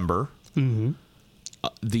don't remember. Mm-hmm.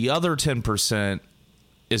 The other 10%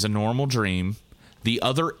 is a normal dream. The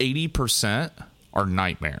other 80% are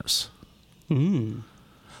nightmares. Mm.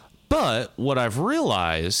 But what I've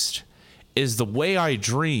realized is the way I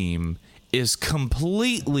dream is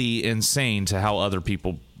completely insane to how other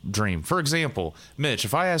people dream. For example, Mitch,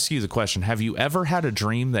 if I ask you the question, have you ever had a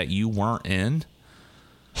dream that you weren't in?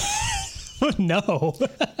 No.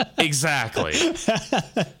 Exactly.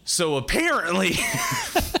 So apparently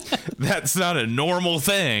that's not a normal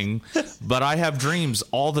thing, but I have dreams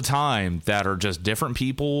all the time that are just different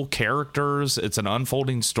people, characters. It's an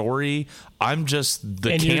unfolding story. I'm just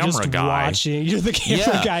the and camera you're just guy. You're the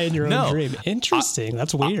camera guy in your own dream. Interesting.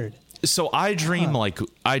 That's weird. So I dream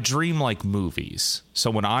like movies. So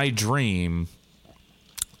when I dream,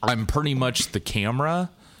 I'm pretty much the camera,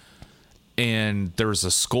 and there's a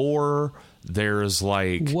score. There's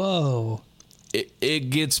like, whoa. It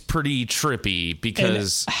gets pretty trippy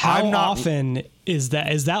because and how often is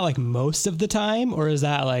that? Is that like most of the time, or is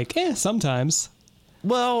that like sometimes?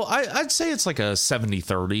 Well, I'd say it's like a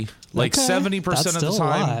 70-30. Like Okay. 70% of the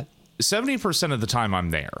time. 70% of the time I'm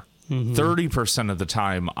there. 30% of the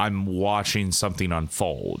time I'm watching something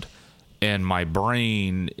unfold, and my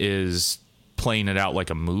brain is playing it out like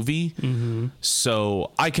a movie.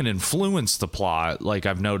 So I can influence the plot. Like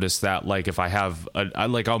I've noticed that, like if I have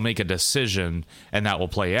I'll make a decision and that will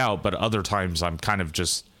play out, but other times I'm kind of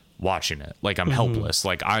just watching it. Like I'm helpless.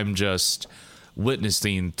 Like I'm just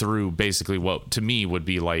witnessing through basically what to me would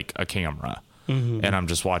be like a camera, and I'm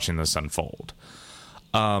just watching this unfold.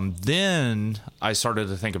 Then I started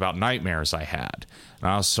to think about nightmares I had,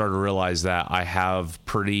 and I started to realize that I have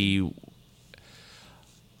pretty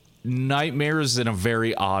nightmares in a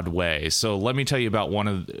very odd way. So let me tell you about one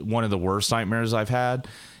of the worst nightmares I've had,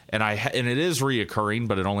 and it is reoccurring,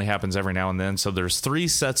 but it only happens every now and then. So there's 3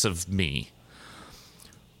 sets of me.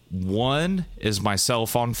 One is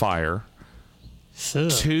myself on fire.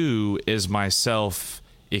 2 is myself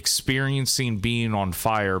experiencing being on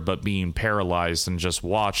fire but being paralyzed and just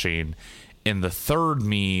watching, and the third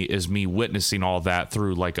me is me witnessing all that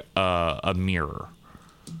through like a mirror.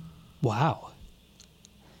 Wow.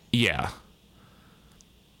 Yeah.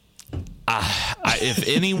 If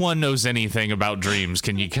anyone knows anything about dreams,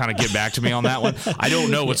 can you kind of get back to me on that one? I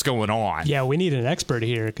don't know what's going on. Yeah, we need an expert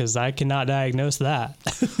here because I cannot diagnose that.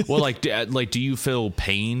 Well, like, do you feel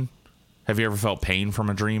pain? Have you ever felt pain from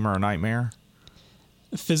a dream or a nightmare?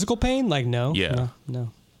 Physical pain? Like, no. Yeah.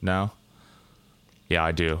 No? Yeah,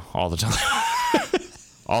 I do all the time.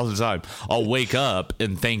 All the time. I'll wake up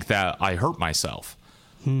and think that I hurt myself.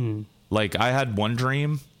 Like, I had one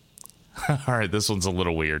dream. All right, this one's a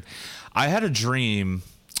little weird. I had a dream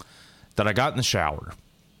that I got in the shower.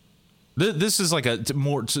 This is like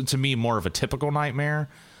to me more of a typical nightmare,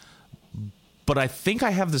 but I think I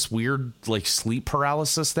have this weird like sleep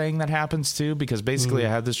paralysis thing that happens too, because basically I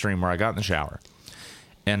had this dream where I got in the shower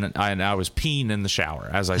and I was peeing in the shower,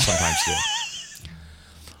 as I sometimes do.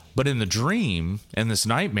 But in the dream, in this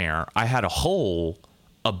nightmare, I had a hole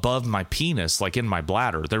above my penis, like in my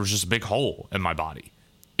bladder. There was just a big hole in my body.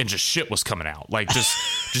 And just shit was coming out, like just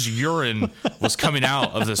urine was coming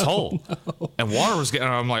out of this hole, and water was getting.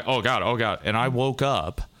 I'm like, oh god, and I woke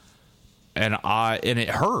up, and it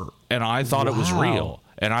hurt, and I thought it was real,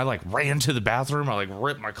 and I like ran to the bathroom. I like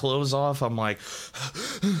ripped my clothes off. I'm like,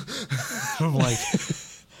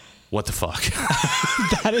 what the fuck?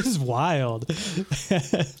 That is wild.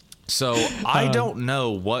 So I don't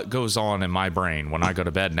know what goes on in my brain when I go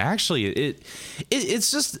to bed. And actually,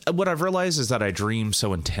 it's just what I've realized is that I dream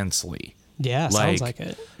so intensely. Yeah, sounds like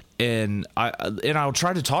it. And I'll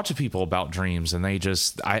try to talk to people about dreams, and they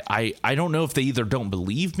just I don't know if they either don't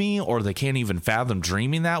believe me or they can't even fathom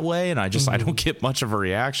dreaming that way. And I don't get much of a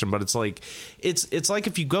reaction. But it's like it's like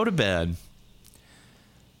if you go to bed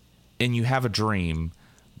and you have a dream.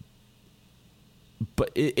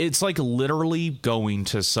 But it's like literally going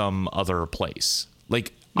to some other place.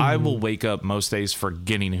 Like I will wake up most days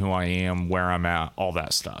forgetting who I am, where I'm at, all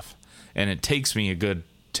that stuff. And it takes me a good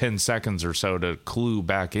 10 seconds or so to clue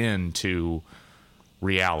back into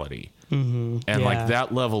reality. And like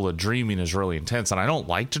that level of dreaming is really intense. And I don't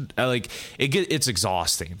like to it's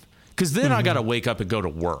exhausting. Because then I got to wake up and go to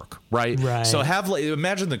work, right? So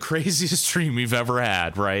imagine the craziest dream you've ever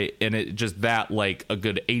had, right? And it just that like a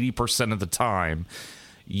good 80% of the time,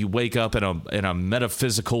 you wake up in a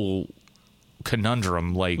metaphysical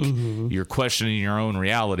conundrum, like you're questioning your own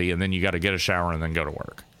reality, and then you got to get a shower and then go to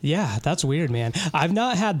work. Yeah, that's weird, man. I've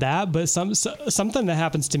not had that, but something that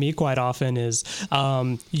happens to me quite often is,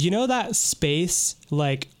 that space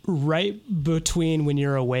like right between when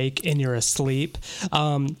you're awake and you're asleep.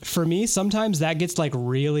 For me, sometimes that gets like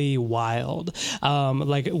really wild.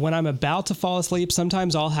 Like when I'm about to fall asleep,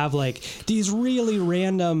 sometimes I'll have like these really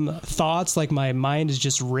random thoughts, like my mind is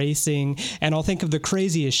just racing, and I'll think of the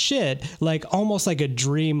craziest shit, like almost like a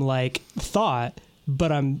dream-like thought.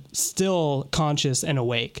 But I'm still conscious and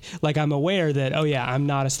awake. Like I'm aware that, oh yeah, I'm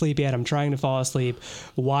not asleep yet. I'm trying to fall asleep.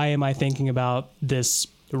 Why am I thinking about this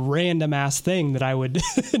random ass thing that I would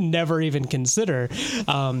never even consider.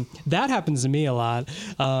 That happens to me a lot.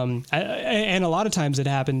 And a lot of times it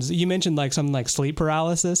happens. You mentioned like something like sleep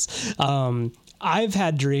paralysis. I've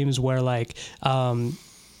had dreams where like,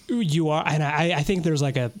 you are, and I think there's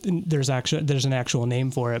an actual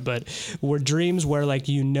name for it, but were dreams where like,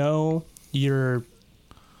 you're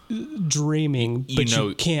dreaming, but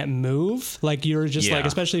you can't move. Like you're just like,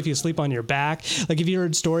 especially if you sleep on your back, like if you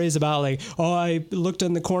heard stories about like, oh, I looked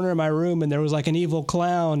in the corner of my room and there was like an evil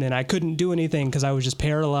clown and I couldn't do anything because I was just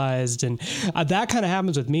paralyzed. And that kind of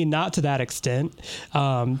happens with me, not to that extent.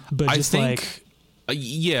 But I just think,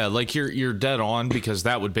 yeah, like you're dead on, because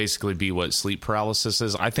that would basically be what sleep paralysis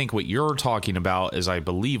is. I think what you're talking about is, I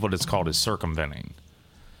believe what it's called is circumventing.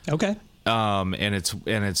 Okay. And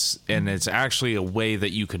it's actually a way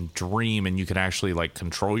that you can dream and you can actually like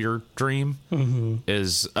control your dream,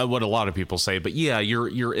 is what a lot of people say. But yeah,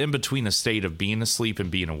 you're in between a state of being asleep and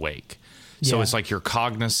being awake. So it's like you're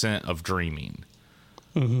cognizant of dreaming.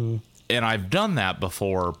 And I've done that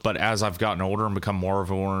before, but as I've gotten older and become more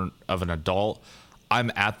of an adult, I'm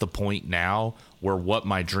at the point now where what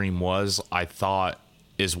my dream was, I thought,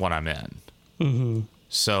 is what I'm in.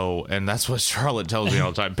 So, and that's what Charlotte tells me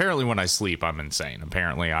all the time. Apparently when I sleep, I'm insane.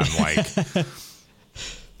 Apparently I'm like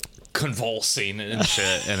convulsing and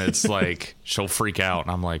shit. And it's like, she'll freak out.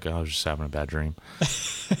 And I'm like, oh, I was just having a bad dream.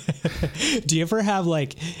 Do you ever have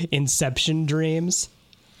like inception dreams?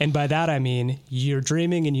 And by that, I mean, you're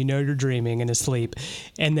dreaming and you know you're dreaming and asleep.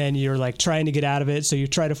 And then you're like trying to get out of it. So you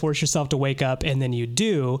try to force yourself to wake up, and then you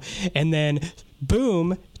do. And then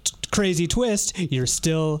boom, crazy twist, you're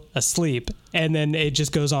still asleep. And then it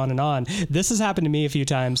just goes on and on. This has happened to me a few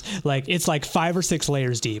times. Like it's like 5 or 6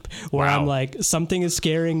 layers deep, where I'm like, something is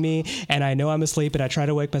scaring me and I know I'm asleep, and I try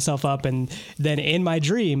to wake myself up. And then in my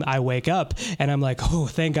dream, I wake up and I'm like, oh,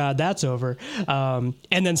 thank God that's over. And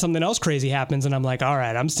then something else crazy happens and I'm like, all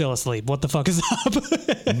right, I'm still asleep. What the fuck is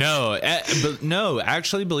up? No,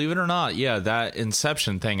 actually, believe it or not. Yeah. That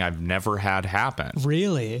Inception thing I've never had happen.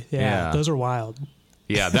 Really? Yeah. Those are wild.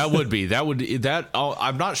 Yeah,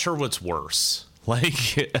 I'm not sure what's worse.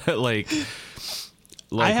 Like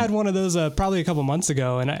I had one of those probably a couple months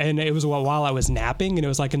ago, and it was while I was napping, and it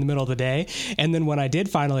was like in the middle of the day. And then when I did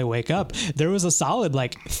finally wake up, there was a solid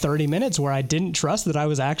like 30 minutes where I didn't trust that I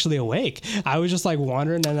was actually awake. I was just like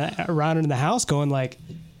wandering around in the house going like,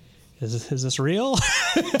 is this real?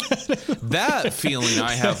 That feeling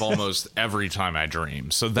I have almost every time I dream.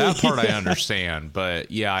 So that part I understand. But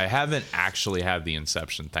yeah, I haven't actually had the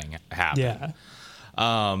Inception thing happen. Yeah.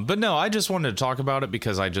 But no, I just wanted to talk about it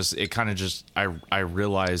because I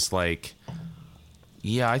realized like,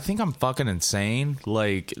 yeah, I think I'm fucking insane.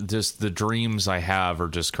 Like just the dreams I have are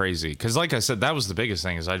just crazy. Cause like I said, that was the biggest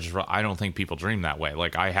thing is I don't think people dream that way.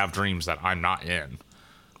 Like I have dreams that I'm not in.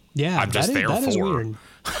 Yeah. I'm just there that for. Is weird.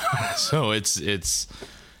 So it's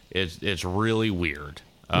really weird.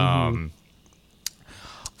 I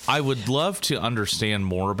would love to understand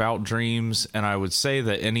more about dreams, and I would say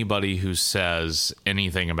that anybody who says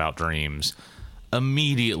anything about dreams,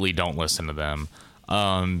 immediately don't listen to them,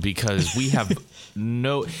 because we have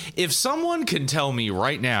if someone can tell me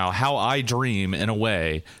right now how I dream in a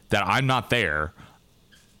way that I'm not there,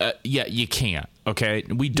 yeah, you can't. Okay,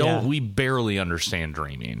 we barely understand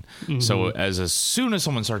dreaming. So as soon as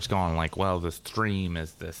someone starts going like, well, the dream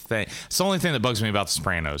is the thing. It's the only thing that bugs me about The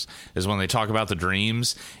Sopranos is when they talk about the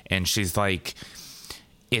dreams and she's like,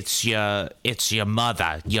 it's your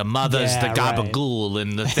mother. Your mother's the gabagool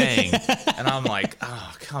in the thing. And I'm like,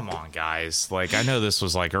 oh, come on, guys. Like, I know this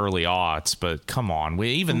was like early aughts, but come on.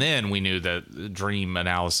 Even then we knew that dream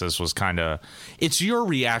analysis was kind of, it's your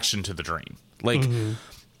reaction to the dream. Like,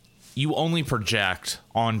 you only project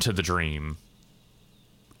onto the dream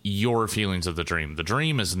your feelings of the dream. The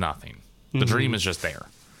dream is nothing. The dream is just there.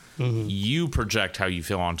 You project how you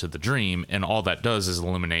feel onto the dream, and all that does is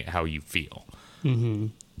eliminate how you feel.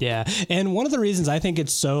 Yeah. And one of the reasons I think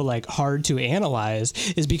it's so like hard to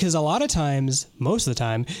analyze is because a lot of times, most of the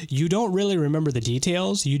time, you don't really remember the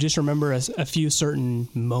details. You just remember a few certain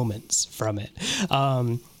moments from it.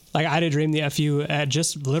 Like I had a dream a few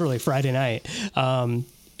just literally Friday night.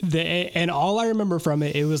 And all I remember from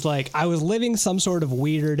it was like I was living some sort of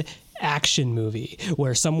weird action movie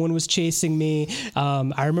where someone was chasing me.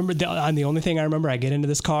 I remember the only thing I remember, I get into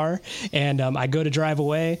this car and I go to drive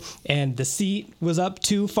away and the seat was up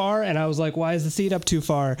too far. And I was like, why is the seat up too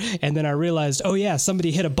far? And then I realized, oh yeah,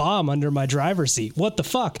 somebody hit a bomb under my driver's seat. What the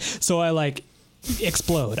fuck? So I like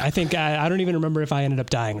explode. I think I don't even remember if I ended up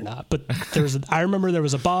dying or not, but I remember there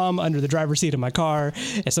was a bomb under the driver's seat of my car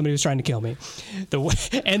and somebody was trying to kill me.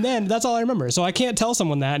 And then that's all I remember. So I can't tell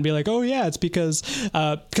someone that and be like, oh yeah, it's because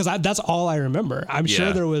that's all I remember. I'm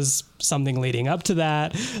sure there was something leading up to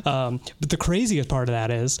that. But the craziest part of that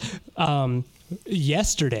is,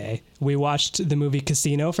 yesterday we watched the movie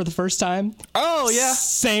Casino for the first time. Oh yeah.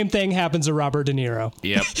 Same thing happens to Robert De Niro.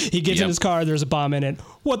 Yep. He gets in his car, there's a bomb in it.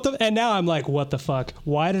 And now I'm like, what the fuck?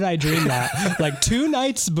 Why did I dream that? Like 2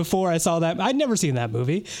 nights before I saw that, I'd never seen that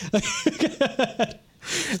movie.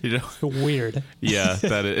 Weird. Yeah,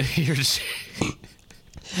 that is.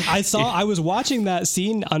 I was watching that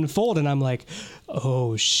scene unfold and I'm like,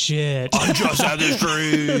 oh shit. I just had this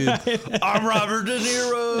dream. I'm Robert De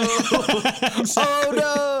Niro. Oh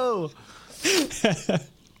no.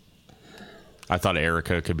 I thought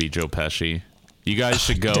Erica could be Joe Pesci. You guys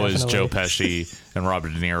should go as Joe Pesci and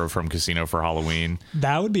Robert De Niro from Casino for Halloween.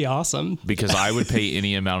 That would be awesome. Because I would pay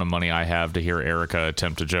any amount of money I have to hear Erica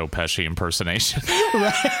attempt a Joe Pesci impersonation.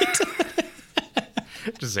 Right.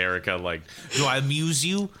 Just Erica, like, do I amuse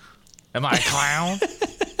you? Am I a clown?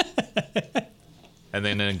 And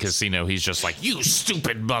then in Casino, he's just like, you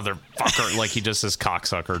stupid motherfucker. Like, he just says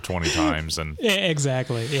cocksucker 20 times. And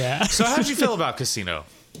exactly, yeah. So how'd you feel about Casino?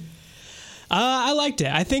 I liked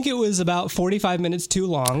it. I think it was about 45 minutes too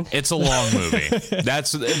long. It's a long movie.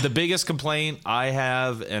 That's the biggest complaint I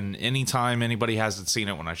have. And anytime anybody hasn't seen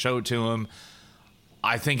it, when I show it to them,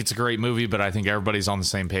 I think it's a great movie, but I think everybody's on the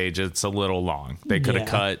same page. It's a little long. They could have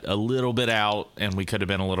cut a little bit out, and we could have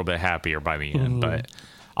been a little bit happier by the end. But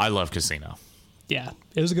I love Casino. Yeah,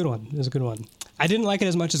 it was a good one. It was a good one. I didn't like it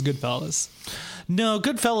as much as Goodfellas. No,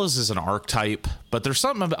 Goodfellas is an archetype, but there's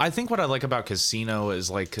something. I think what I like about Casino is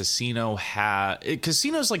like Casino's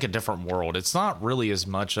like a different world. It's not really as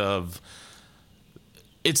much of.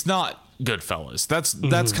 It's not Goodfellas.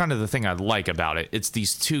 That's kind of the thing I like about it. It's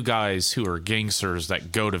these two guys who are gangsters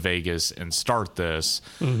that go to Vegas and start this,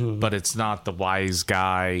 but it's not the wise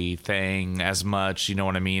guy thing as much. You know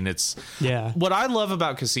what I mean? What I love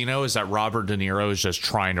about Casino is that Robert De Niro is just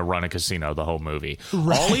trying to run a casino the whole movie.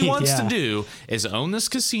 Right, all he wants to do is own this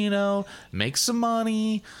casino, make some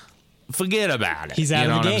money. Forget about it. He's out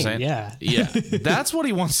of the game. I'm saying? Yeah. That's what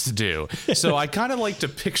he wants to do. So I kind of like to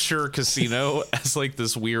picture Casino as like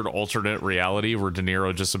this weird alternate reality where De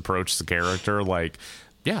Niro just approached the character like,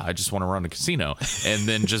 yeah, I just want to run a casino. And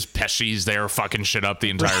then just Pesci's there fucking shit up the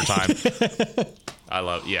entire time. I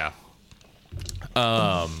love,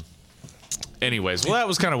 anyways, well, that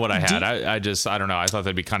was kind of what I had. I don't know. I thought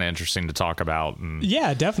that'd be kind of interesting to talk about.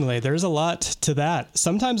 Yeah, definitely. There's a lot to that.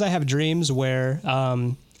 Sometimes I have dreams where,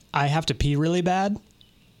 I have to pee really bad,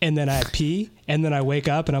 and then I pee, and then I wake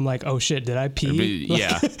up and I'm like, oh shit, did I pee?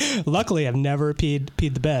 Yeah. Luckily, I've never peed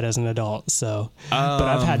the bed as an adult. So, but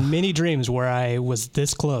I've had many dreams where I was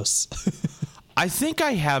this close. I think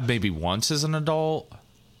I have maybe once as an adult.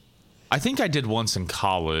 I think I did once in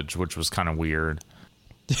college, which was kind of weird.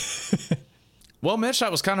 Well, Mitch,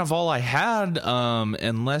 that was kind of all I had.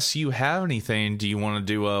 Unless you have anything, do you want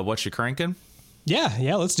to do What You Cranking?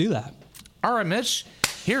 Yeah, let's do that. All right, Mitch.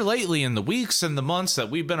 Here lately, in the weeks and the months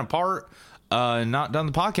that we've been apart and not done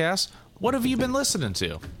the podcast, what have you been listening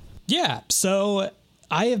to? Yeah, so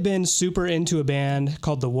I have been super into a band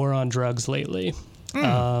called The War on Drugs lately.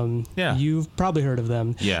 Yeah, you've probably heard of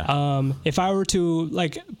them. Yeah. If I were to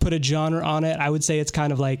like put a genre on it, I would say it's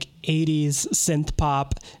kind of like 80s synth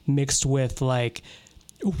pop mixed with like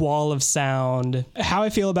wall of sound. How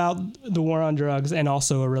I feel about The War on Drugs, and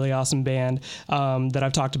also a really awesome band that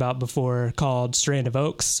I've talked about before called Strand of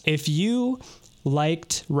Oaks. If you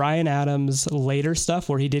liked Ryan Adams' later stuff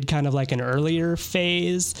where he did kind of like an earlier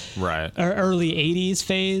phase, right, or early 80s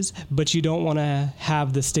phase, but you don't want to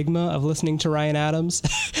have the stigma of listening to Ryan Adams,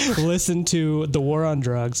 listen to The War on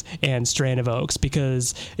Drugs and Strand of Oaks,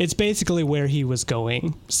 because it's basically where he was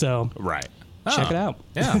going. So right. Check it out.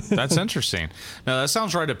 Yeah, that's interesting. Now that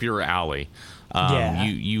sounds right up your alley.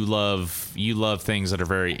 You love things that are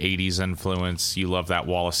very 80s influence. You love that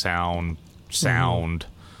wall of sound.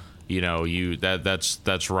 You know,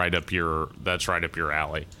 that's right up your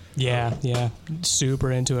alley. Yeah,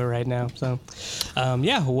 super into it right now. So,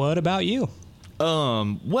 what about you?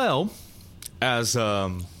 Well, as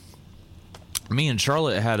me and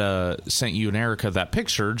Charlotte had sent you and Erica that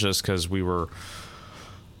picture just because we were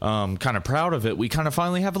kind of proud of it. We kind of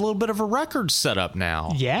finally have a little bit of a record set up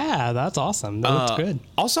now. Yeah, that's awesome. That looks good.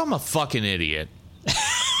 Also, I'm a fucking idiot.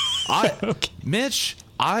 Mitch,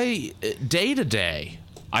 day to day,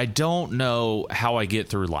 I don't know how I get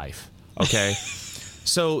through life. Okay.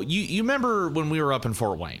 So you remember when we were up in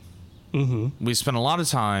Fort Wayne? Mm-hmm. We spent a lot of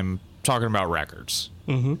time talking about records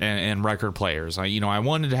and record players. I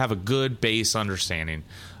wanted to have a good base understanding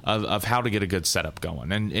of how to get a good setup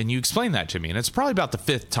going. And you explained that to me, and it's probably about the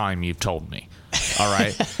 5th time you've told me. All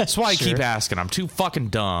right. That's why I keep asking. I'm too fucking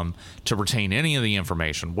dumb to retain any of the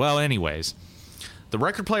information. Well, anyways, the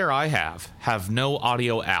record player I have no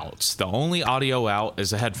audio outs. The only audio out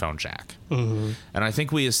is a headphone jack. And I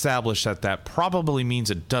think we established that probably means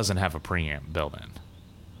it doesn't have a preamp built in.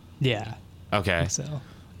 Yeah. Okay. I think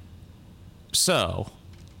So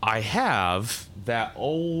I have that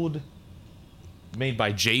old made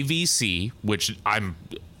by JVC, which I'm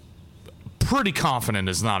pretty confident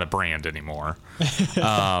is not a brand anymore.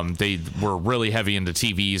 They were really heavy into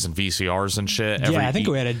TVs and VCRs and shit. I think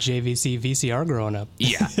we had a JVC VCR growing up.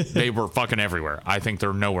 Yeah, they were fucking everywhere. I think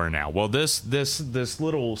they're nowhere now. Well, this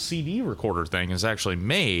little CD recorder thing is actually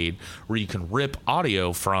made where you can rip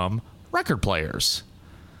audio from record players.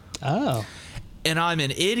 Oh. And I'm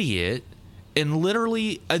an idiot, and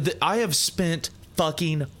literally I have spent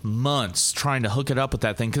fucking months trying to hook it up with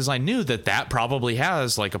that thing, because I knew that probably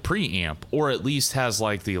has like a preamp, or at least has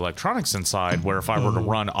like the electronics inside, where if I were to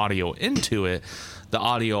run audio into it, the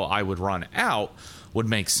audio I would run out would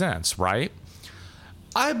make sense, right?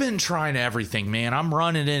 I've been trying everything, man. I'm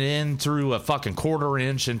running it in through a fucking 1/4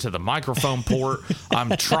 inch into the microphone port. I'm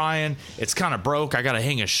trying. It's kind of broke. I got to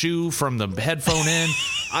hang a shoe from the headphone in.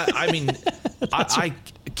 I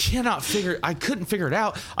couldn't figure it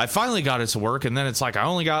out. I finally got it to work, and then it's like I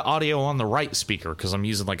only got audio on the right speaker because I'm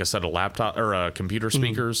using like a set of laptop or computer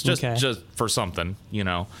speakers just for something,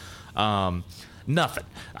 nothing.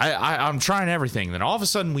 I'm trying everything. Then all of a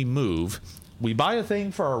sudden we buy a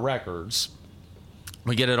thing for our records.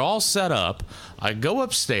 We get it all set up. I go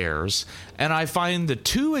upstairs, and I find the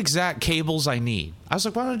 2 exact cables I need. I was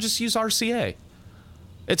like, why don't I just use RCA?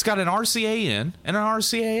 It's got an RCA in and an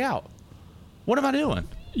RCA out. What am I doing?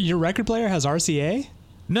 Your record player has RCA?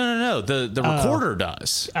 No. The recorder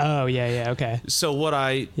does. Oh, yeah, okay. So what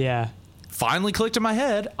I finally clicked in my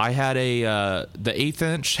head, I had the 1/8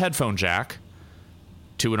 inch headphone jack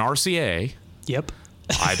to an RCA. Yep.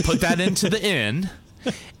 I put that into the in.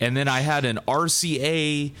 And then I had an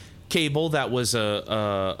RCA cable that was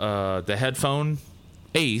the headphone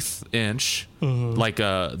 1/8 inch, like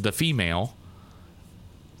the female,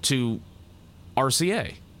 to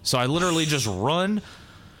RCA. So I literally just run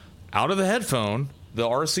out of the headphone, the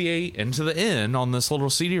RCA into the in on this little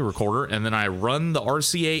CD recorder, and then I run the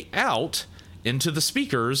RCA out into the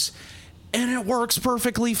speakers, and it works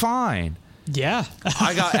perfectly fine. Yeah.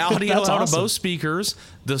 I got audio out awesome. of both speakers.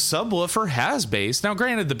 The subwoofer has bass. Now,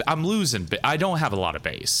 granted, I'm losing. I don't have a lot of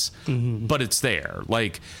bass, but it's there.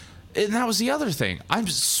 And that was the other thing. I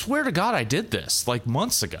swear to God, I did this like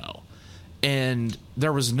months ago, and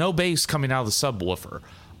there was no bass coming out of the subwoofer.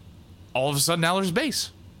 All of a sudden, now there's bass.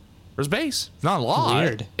 There's bass. Not a lot.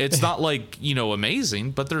 Weird. It's not like,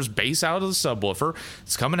 amazing, but there's bass out of the subwoofer.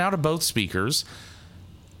 It's coming out of both speakers.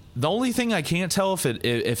 The only thing I can't tell if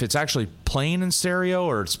it's actually playing in stereo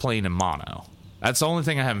or it's playing in mono. That's the only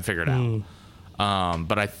thing I haven't figured out.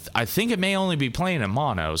 But I think it may only be playing in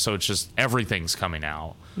mono, so it's just everything's coming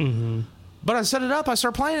out. But I set it up, I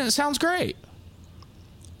start playing it, it sounds great.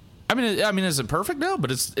 I mean, is it perfect? No,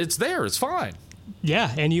 but it's there. It's fine.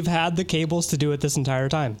 Yeah, and you've had the cables to do it this entire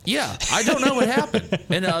time. Yeah, I don't know what happened.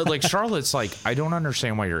 And Charlotte's like, I don't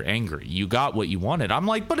understand why you're angry. You got what you wanted. I'm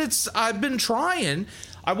like, but I've been trying.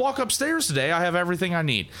 I walk upstairs today. I have everything I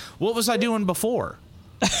need. What was I doing before?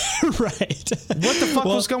 Right. What the fuck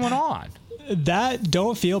was going on?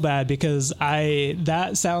 Don't feel bad, because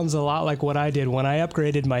that sounds a lot like what I did when I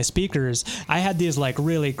upgraded my speakers. I had these like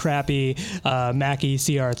really crappy Mackie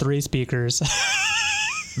CR3 speakers.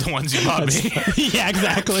 The ones you bought me. Yeah,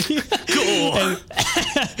 exactly. Cool.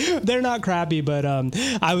 They're not crappy, but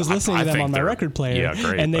I was listening to them on my record player,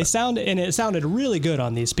 great, and it sounded really good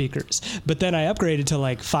on these speakers. But then I upgraded to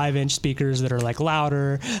like 5-inch speakers that are like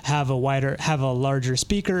louder, have a larger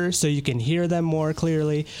speaker, so you can hear them more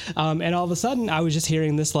clearly. And all of a sudden, I was just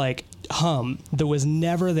hearing this like hum that was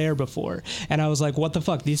never there before, and I was like, what the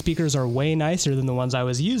fuck, these speakers are way nicer than the ones I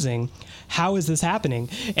was using. How is this happening?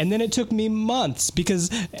 And then it took me months, because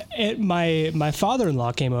my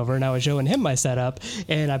father-in-law came over and I was showing him my setup,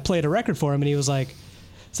 and I played a record for him, and he was like,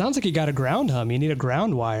 sounds like you got a ground hum, you need a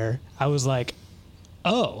ground wire. I was like,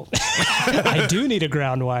 oh, I do need a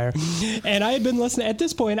ground wire. And I had been listening, at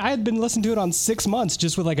this point, I had been listening to it on 6 months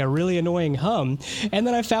just with like a really annoying hum. And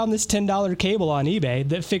then I found this $10 cable on eBay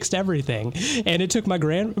that fixed everything. And it took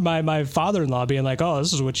my father-in-law being like, oh,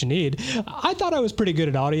 this is what you need. I thought I was pretty good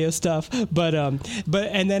at audio stuff, but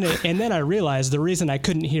and then I realized the reason I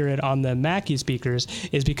couldn't hear it on the Mackie speakers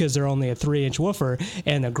is because they're only a 3-inch woofer,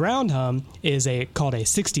 and the ground hum is called a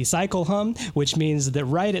 60 cycle hum, which means that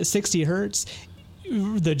right at 60 hertz,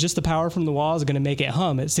 the power from the wall is going to make it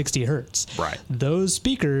hum at 60 hertz. Right. Those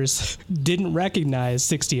speakers didn't recognize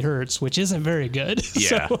 60 hertz, which isn't very good.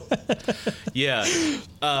 Yeah. So. Yeah.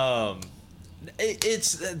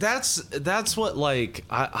 That's what, like,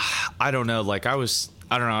 I don't know. Like I was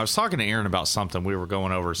talking to Aaron about something. We were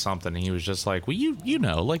going over something, and he was just like, well, you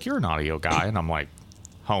know, like, you're an audio guy. And I'm like,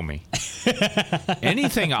 homie,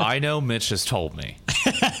 anything I know, Mitch has told me.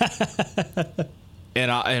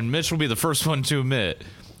 And Mitch will be the first one to admit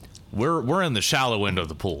we're in the shallow end of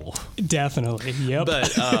the pool. Definitely, yep.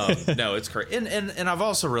 But no, it's crazy. And I've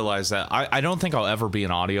also realized that I don't think I'll ever be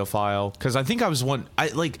an audiophile, because I think I was one. I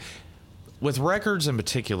like with records in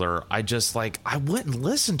particular. I just I wouldn't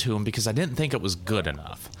listen to them because I didn't think it was good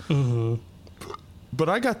enough. Mm-hmm. But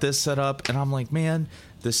I got this set up, and I'm like, man,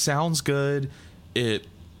 this sounds good.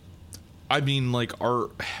 Our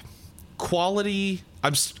quality.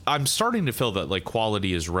 I'm starting to feel that like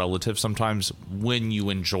quality is relative sometimes when you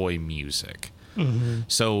enjoy music. Mm-hmm.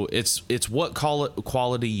 So it's what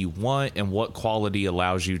quality you want and what quality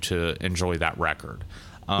allows you to enjoy that record.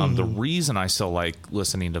 The reason I still like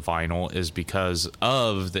listening to vinyl is because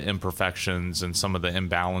of the imperfections and some of the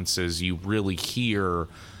imbalances. You really hear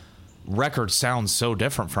records sound so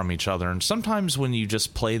different from each other, and sometimes when you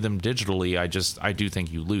just play them digitally, I do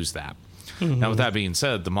think you lose that. Mm-hmm. Now, with that being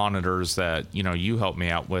said, the monitors that, you helped me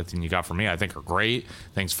out with and you got for me, I think are great.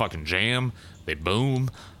 Things fucking jam. They boom.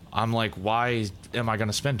 I'm like, why am I going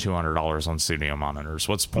to spend $200 on studio monitors?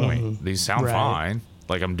 What's the point? Mm-hmm. These sound fine.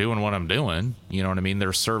 Like, I'm doing what I'm doing. You know what I mean?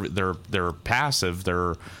 They're passive.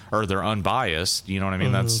 They're unbiased. You know what I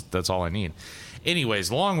mean? Mm-hmm. That's all I need.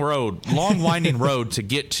 Anyways, long winding road to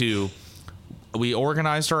get to. We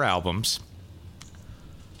organized our albums.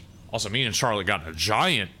 Also, me and Charlotte got in a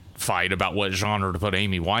giant fight about what genre to put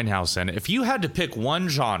Amy Winehouse in. If you had to pick one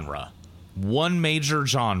major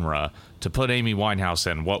genre to put Amy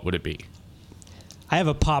Winehouse in, what would it be? I have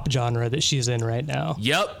a pop genre that she's in right now.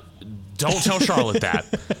 Yep. Don't tell Charlotte that.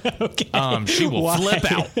 Okay. She will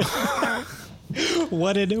flip out.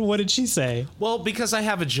 What did she say? Well, because I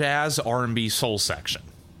have a jazz, R&B, soul section.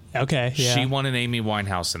 Okay. Yeah. She wanted Amy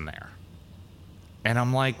Winehouse in there. And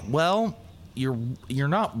I'm like, well, you're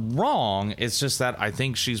not wrong. It's just that I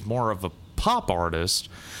think she's more of a pop artist,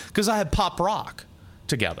 because I had pop rock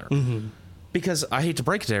together. Mm-hmm. Because I hate to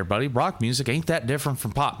break it to everybody, rock music ain't that different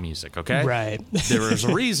from pop music, okay? Right. There is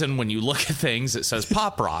a reason when you look at things it says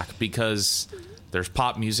pop rock, because there's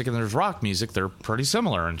pop music and there's rock music. They're pretty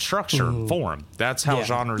similar in structure and form. That's how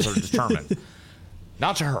genres are determined.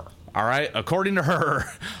 Not to her. All right. According to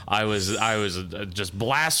her, I was just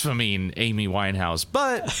blaspheming Amy Winehouse.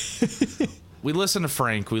 But we listened to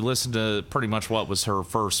Frank. We listened to pretty much what was her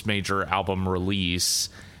first major album release.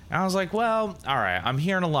 And I was like, well, all right. I'm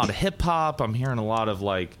hearing a lot of hip hop. I'm hearing a lot of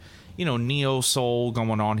neo soul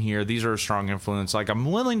going on here. These are a strong influence. Like,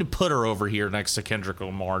 I'm willing to put her over here next to Kendrick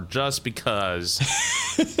Lamar just because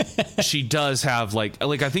she does have I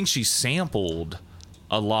think she sampled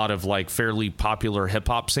a lot of fairly popular hip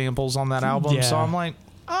hop samples on that album. Yeah. So I'm like,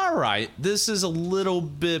 all right, this is a little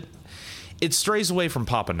bit, it strays away from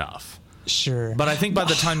pop enough. Sure. But I think by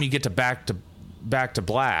the time you get to Back to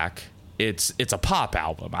Black, it's a pop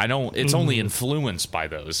album. It's only influenced by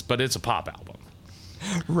those, but it's a pop album.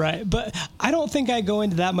 Right. But I don't think I go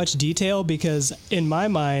into that much detail, because in my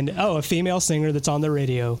mind, a female singer that's on the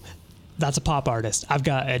radio, that's a pop artist. I've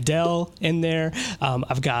got Adele in there.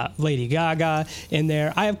 I've got Lady Gaga in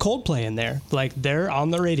there. I have Coldplay in there. They're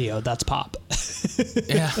on the radio. That's pop.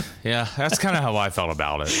 Yeah. That's kind of how I felt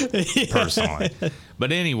about it, personally.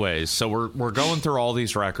 But anyways, so we're going through all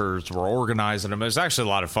these records. We're organizing them. It was actually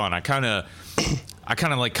a lot of fun. I kind of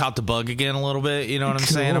caught the bug again a little bit. You know what I'm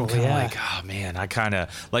saying? I'm kind of oh man, I kind of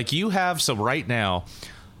you have. So right now,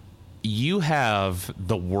 you have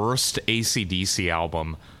the worst AC/DC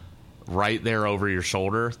album right there over your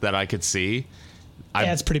shoulder that I could see.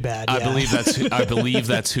 It's pretty bad. I believe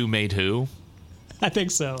that's Who Made Who. I think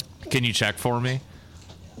so. Can you check for me?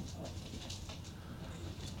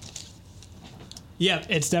 Yeah,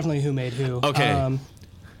 it's definitely Who Made Who. Okay.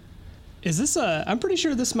 Is this I'm pretty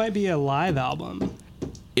sure this might be a live album.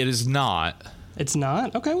 It is not. It's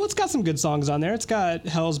not? Okay, well, it's got some good songs on there. It's got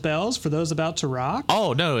Hell's Bells, For Those About to Rock.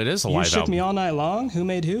 Oh, no, it is a You live Shook album. Me All Night Long, Who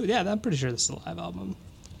Made Who? Yeah, I'm pretty sure this is a live album.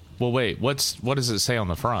 Well, wait, what does it say on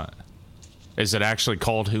the front? Is it actually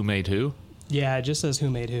called Who Made Who? Yeah, it just says Who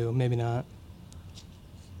Made Who. Maybe not.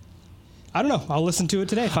 I don't know. I'll listen to it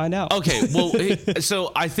today, find out. Okay, well,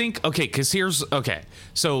 so I think, because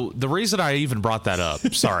so the reason I even brought that up,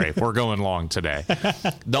 sorry, we're going long today.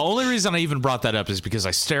 The only reason I even brought that up is because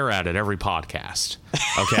I stare at it every podcast,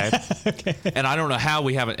 okay? Okay. And I don't know how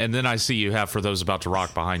we haven't, and then I see you have For Those About to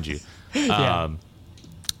Rock behind you. Yeah.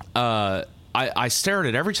 I stare at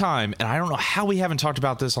it every time, and I don't know how we haven't talked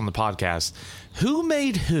about this on the podcast. Who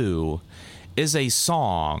Made Who is a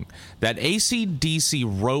song that AC/DC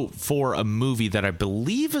wrote for a movie that I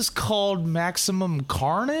believe is called Maximum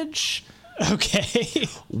Carnage. Okay.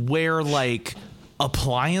 Where, like,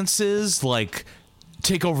 appliances, like,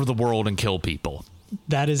 take over the world and kill people.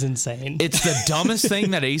 That is insane. It's the dumbest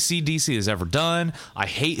thing that AC/DC has ever done. I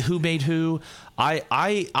hate Who Made Who.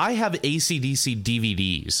 I have AC/DC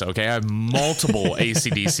DVDs, okay? I have multiple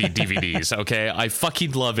AC/DC DVDs, okay? I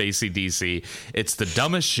fucking love AC/DC. It's the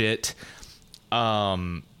dumbest shit.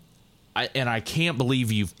 I can't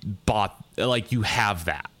believe you've bought, like, you have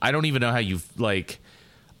that. I don't even know how you've, like,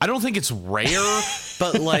 I don't think it's rare,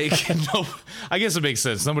 but, like, no, I guess it makes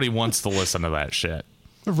sense. Nobody wants to listen to that shit.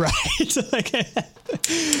 Right.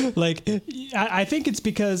 like I think it's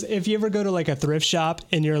because if you ever go to like a thrift shop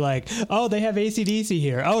and you're like, oh, they have AC/DC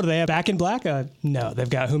here. Oh, do they have Back in Black? No, they've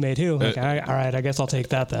got Who Made Who. Like, all right, I guess I'll take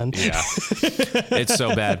that then. Yeah. It's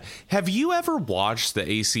so bad. Have you ever watched the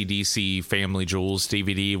AC/DC Family Jewels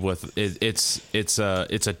DVD with it's a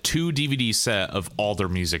 2 DVD set of all their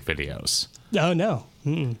music videos? Oh, no.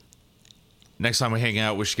 Mm-mm. Next time we hang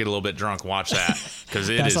out, we should get a little bit drunk and watch that, because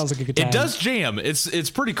sounds like a good time. It does jam.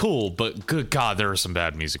 It's pretty cool, but good God, there are some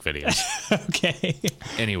bad music videos. Okay.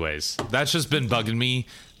 Anyways, that's just been bugging me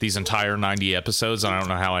these entire 90 episodes, and I don't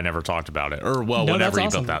know how I never talked about it, or No, whenever you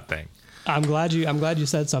awesome. built that thing. I'm glad you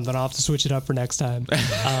said something. I'll have to switch it up for next time.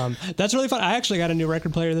 That's really fun. I actually got a new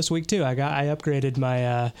record player this week too. I upgraded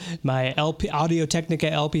my my Audio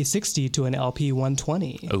Technica LP60 to an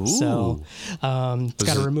LP120. Ooh. So it's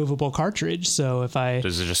got a removable cartridge. So if I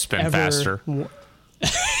Does it just spin faster?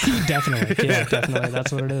 Definitely. Yeah, definitely.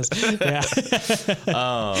 That's what it is.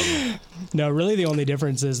 Yeah. No, really the only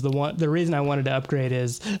difference is the reason I wanted to upgrade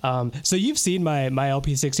is, so you've seen my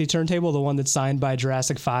LP60 turntable, the one that's signed by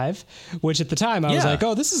Jurassic 5, which at the time I was like,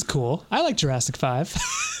 oh, this is cool. I like Jurassic 5.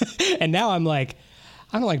 And now I'm like,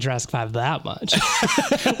 I don't like Jurassic 5 that much.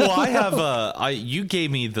 Well, I have, you gave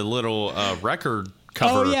me the little record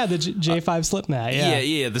cover. Oh yeah, the J5 slip mat.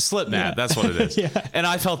 Yeah, the slip mat. Yeah. That's what it is. Yeah. And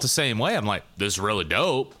I felt the same way. I'm like, this is really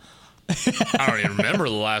dope. I don't even remember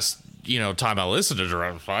the last, time I listened to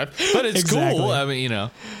Jurassic 5, but it's cool. I mean,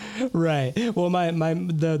 Right. Well,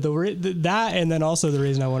 that, and then also the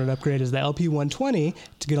reason I wanted to upgrade is the LP120.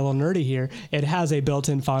 To get a little nerdy here, it has a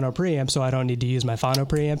built-in phono preamp, so I don't need to use my phono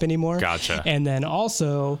preamp anymore. Gotcha. And then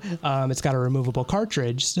also, it's got a removable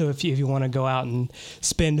cartridge. So if you want to go out and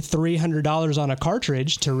spend $300 on a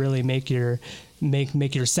cartridge to really make your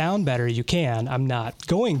sound better, you can. I'm not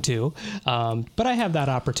going to, but I have that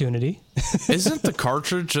opportunity. Isn't the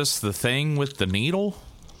cartridge just the thing with the needle?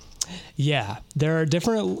 Yeah, there are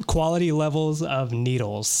different quality levels of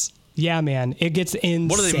needles. Yeah, man, it gets insane.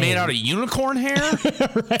 What are they made out of? Unicorn hair?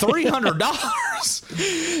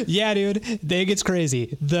 $300. Yeah, dude, it gets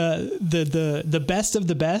crazy. The best of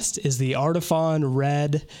the best is the Artefon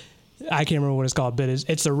Red. I can't remember what it's called, but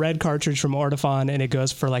it's a red cartridge from Artefon, and it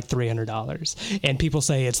goes for like $300. And people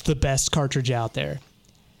say it's the best cartridge out there.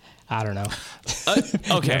 I don't know.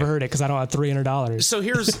 Okay. Never heard it because I don't have $300. So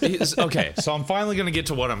here's okay. So I'm finally going to get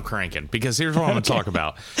to what I'm cranking, because here's what I'm going to talk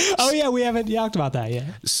about. Oh yeah, we haven't talked about that yet.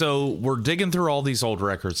 So we're digging through all these old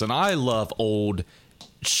records, and I love old,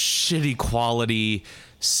 shitty quality,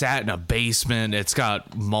 sat in a basement, it's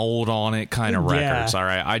got mold on it kind of records. All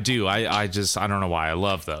right, I do. I don't know why I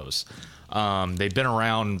love those. They've been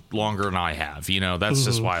around longer than I have. That's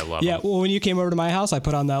just why I love them. Yeah, well, when you came over to my house, I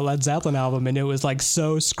put on that Led Zeppelin album, and it was like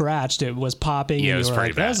so scratched, it was popping. Yeah, and it was you were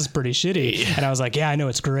pretty like, bad. This is pretty shitty. Yeah. And I was like, yeah, I know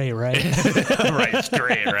it's great, right? Right, it's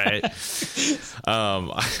great, right?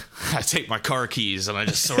 I take my car keys and I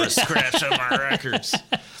just sort of scratch up my records.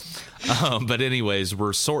 But anyways,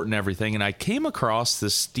 we're sorting everything, and I came across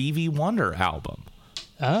this Stevie Wonder album.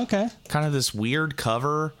 Oh, okay. Kind of this weird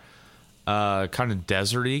cover. Kind of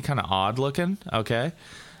deserty, kind of odd looking. Okay.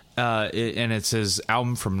 And it's his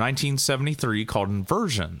album from 1973 called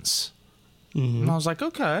Inversions. Mm-hmm. And I was like,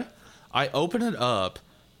 okay. I open it up.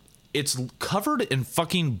 It's covered in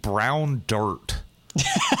fucking brown dirt.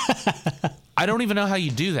 I don't even know how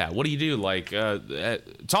you do that. What do you do? Like,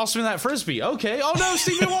 toss me that Frisbee. Okay. Oh, no,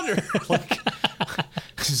 Stevie Wonder. Like,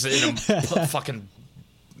 just in a fucking,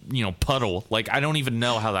 puddle. Like, I don't even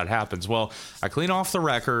know how that happens. Well, I clean off the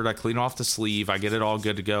record. I clean off the sleeve. I get it all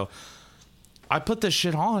good to go. I put this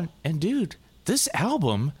shit on, and dude, this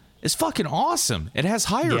album is fucking awesome. It has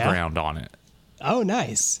Higher Ground on it. Oh,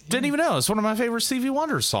 nice. Didn't even know. It's one of my favorite Stevie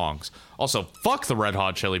Wonder songs. Also, fuck the Red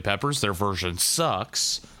Hot Chili Peppers. Their version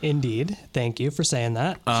sucks. Indeed. Thank you for saying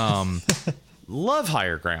that. Love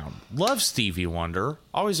Higher Ground. Love Stevie Wonder.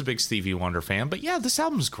 Always a big Stevie Wonder fan. But yeah, this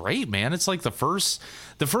album's great, man. It's like the first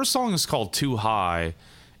song is called Too High.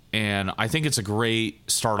 And I think it's a great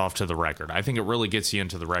start off to the record. I think it really gets you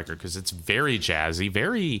into the record because it's very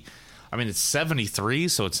jazzy, it's 73,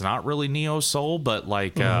 so it's not really neo soul, but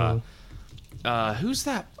like, who's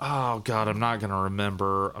that? Oh God, I'm not going to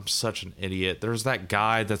remember. I'm such an idiot. There's that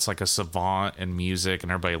guy that's like a savant in music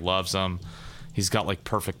and everybody loves him. He's got like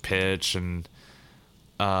perfect pitch and,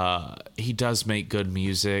 he does make good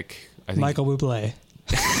music. I think Michael Bublé.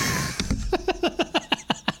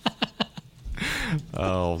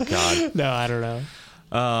 Oh God. No, I don't know.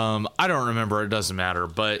 I don't remember. It doesn't matter.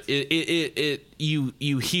 But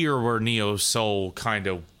you hear where neo soul kind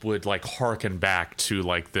of would like harken back to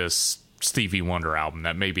like this Stevie Wonder album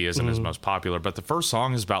that maybe isn't his most popular. But the first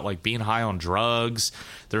song is about like being high on drugs.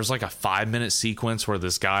 There's like a 5-minute sequence where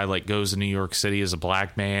this guy like goes to New York City as a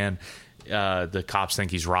black man. The cops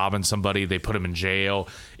think he's robbing somebody. They put him in jail.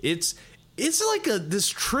 It's like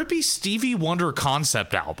this trippy Stevie Wonder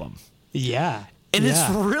concept album. Yeah. And it's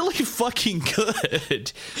really fucking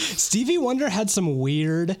good. Stevie Wonder had some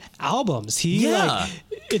weird albums.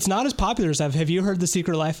 It's not as popular as have you heard The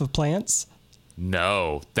Secret Life of Plants?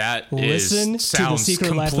 No, Listen sounds to The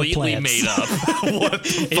Secret Life of completely Plants. made up. What the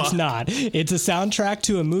fuck? It's not. It's a soundtrack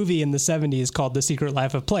to a movie in the 70s called The Secret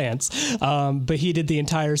Life of Plants. But he did the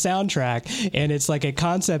entire soundtrack, and it's like a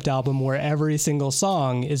concept album where every single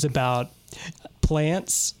song is about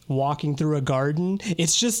plants walking through a garden.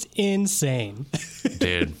 It's just insane.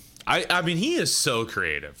 Dude. I mean, he is so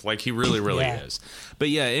creative. Like, he really, really is. But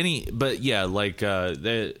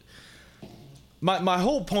my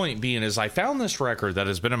whole point being is I found this record that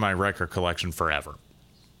has been in my record collection forever.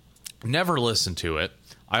 Never listened to it.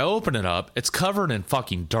 I open it up. It's covered in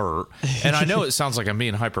fucking dirt. And I know it sounds like I'm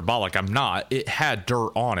being hyperbolic. I'm not. It had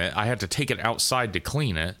dirt on it. I had to take it outside to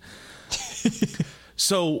clean it.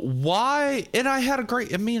 So why? And I had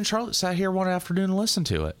me and Charlotte sat here one afternoon and listened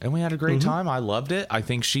to it. And we had a great time. I loved it. I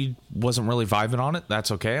think she wasn't really vibing on it. That's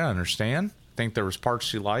okay. I understand. I think there was parts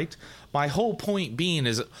she liked. My whole point being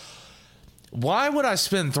is, why would I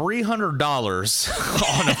spend $300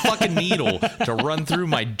 on a fucking needle to run through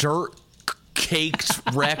my dirt caked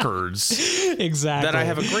records? Exactly. That I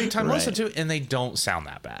have a great time listening to, and they don't sound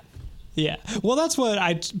that bad. Yeah. Well, that's what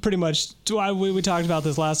I pretty much, we talked about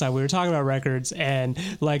this last time. We were talking about records, and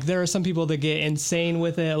like there are some people that get insane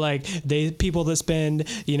with it. Like people that spend,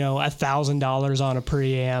 $1,000 on a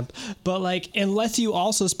preamp, but like, unless you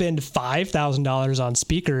also spend $5,000 on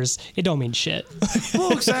speakers, it don't mean shit.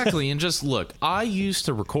 Well, exactly. And just look, I used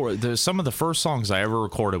to record some of the first songs I ever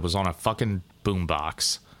recorded was on a fucking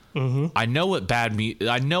boombox. I know what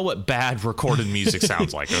bad recorded music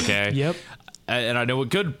sounds like. Okay. Yep. And I know what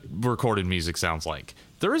good recorded music sounds like.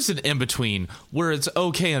 There is an in-between where it's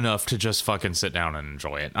okay enough to just fucking sit down and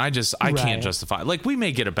enjoy it. I can't justify. Like, we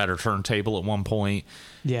may get a better turntable at one point.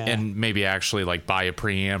 Yeah. And maybe actually, like, buy a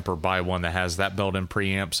preamp or buy one that has that built-in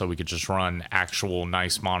preamp so we could just run actual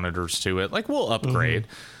nice monitors to it. Like, we'll upgrade.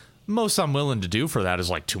 Most I'm willing to do for that is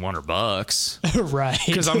like $200. Right.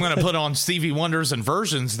 Because I'm going to put on Stevie Wonder's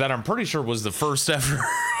Inversions that I'm pretty sure was the first ever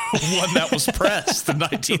one that was pressed in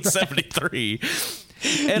 1973.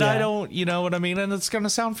 And I don't, you know what I mean? And it's going to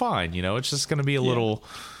sound fine. It's just going to be a little,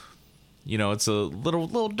 it's a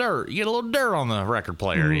little dirt. You get a little dirt on the record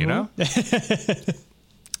player,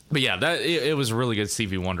 But yeah, it was a really good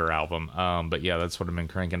Stevie Wonder album. But yeah, that's what I've been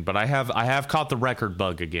cranking. But I have caught the record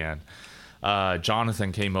bug again.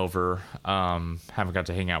 Jonathan came over. Haven't got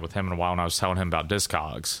to hang out with him in a while, and I was telling him about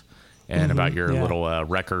Discogs and about your little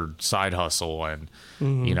record side hustle, and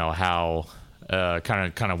how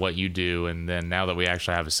kind of what you do. And then now that we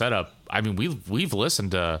actually have a setup, I mean, we've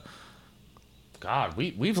listened to. God,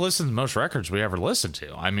 we've listened to most records we ever listened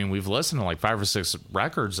to. I mean, we've listened to like 5 or 6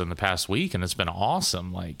 records in the past week, and it's been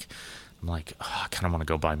awesome. Like, I'm like, I kind of want to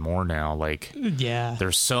go buy more now. Like,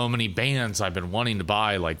 there's so many bands I've been wanting to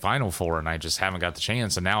buy like vinyl for, and I just haven't got the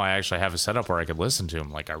chance. And now I actually have a setup where I could listen to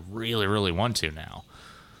them. Like, I really, really want to now.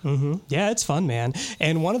 Yeah, it's fun, man.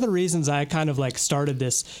 And one of the reasons I kind of like started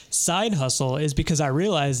this side hustle is because I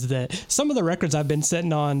realized that some of the records I've been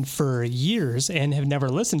sitting on for years and have never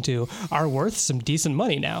listened to are worth some decent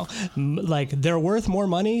money now. Like they're worth more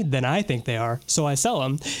money than I think they are. So I sell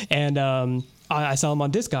them, and I sell them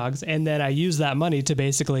on Discogs, and then I use that money to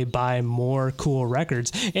basically buy more cool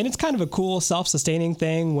records. And it's kind of a cool self-sustaining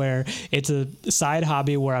thing where it's a side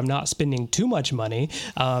hobby where I'm not spending too much money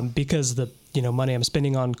because the money I'm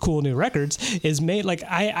spending on cool new records is made. Like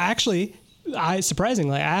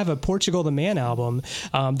surprisingly, I have a Portugal the Man album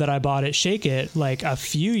that I bought at Shake It like a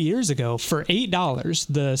few years ago for $8.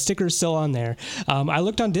 The sticker's still on there. I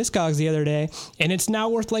looked on Discogs the other day, and it's now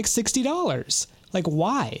worth like $60. Like,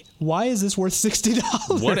 why? Why is this worth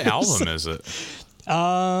 $60? What album is it?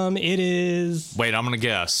 It is. Wait, I'm gonna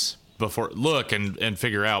guess before look and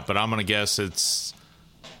figure out, but I'm gonna guess it's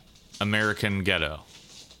American Ghetto.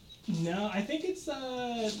 No, I think it's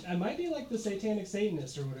it might be like the Satanic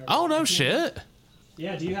Satanist or whatever. Oh no shit.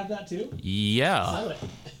 Yeah, do you have that too? Yeah. Sell it.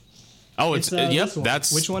 Oh, it's yep.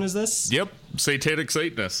 That's which one is this? Yep, Satanic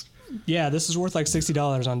Satanist. Yeah, this is worth like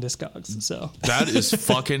 $60 on Discogs. So that is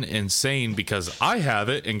fucking insane because I have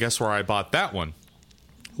it, and guess where I bought that one?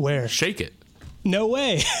 Where? Shake It. No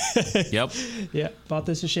way. Yep. Yeah, bought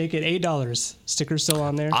this to Shake It, $8. Sticker's still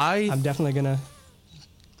on there. I'm definitely gonna.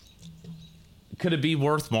 Could it be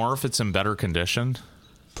worth more if it's in better condition?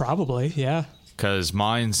 Probably, yeah. Because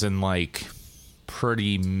mine's in like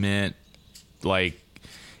pretty mint, like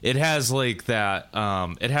it has like that.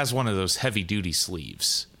 It has one of those heavy duty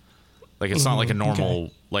sleeves. Like it's not like a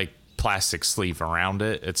normal like plastic sleeve around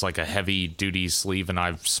it. It's like a heavy duty sleeve, and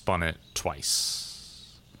I've spun it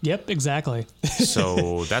twice. Yep, exactly.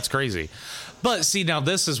 So that's crazy. But see, now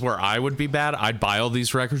this is where I would be bad. I'd buy all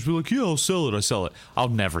these records, be like, yeah, I'll sell it. I sell it. I'll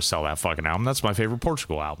never sell that fucking album. That's my favorite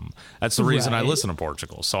Portugal album. That's the reason I listen to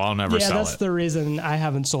Portugal. So I'll never sell it. Yeah, that's the reason I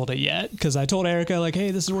haven't sold it yet. Because I told Erica, like,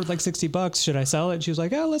 hey, this is worth like $60. Should I sell it? She was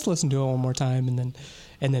like, oh, let's listen to it one more time and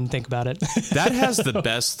then think about it. That has the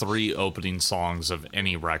best 3 opening songs of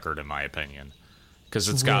any record, in my opinion. Because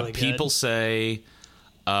it's got really People Say,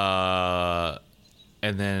 and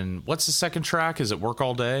then what's the second track? Is it Work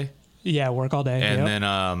All Day? Yeah, Work All Day. And then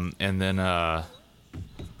higher,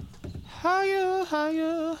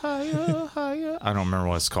 higher, higher, higher. I don't remember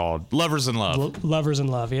what it's called. Lovers in Love. Lovers in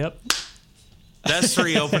Love. Yep. Best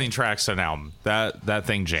 3 opening tracks to an album. That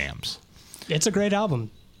thing jams. It's a great album.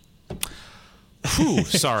 Whew,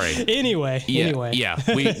 sorry. Anyway. Yeah.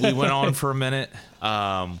 We went on for a minute.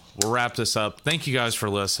 We'll wrap this up. Thank you guys for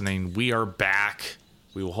listening. We are back.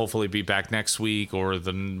 We will hopefully be back next week or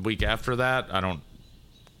the week after that.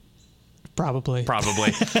 Probably.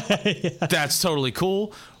 Yeah. That's totally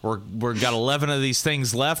cool. We're got 11 of these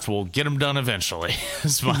things left. We'll get them done eventually.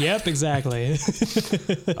 Yep, exactly.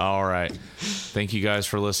 All right. Thank you guys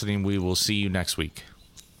for listening. We will see you next week.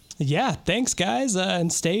 Yeah, thanks, guys.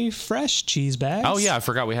 And stay fresh, cheese bags. Oh, yeah. I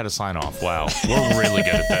forgot we had a sign off. Wow. We're really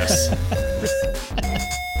good at this.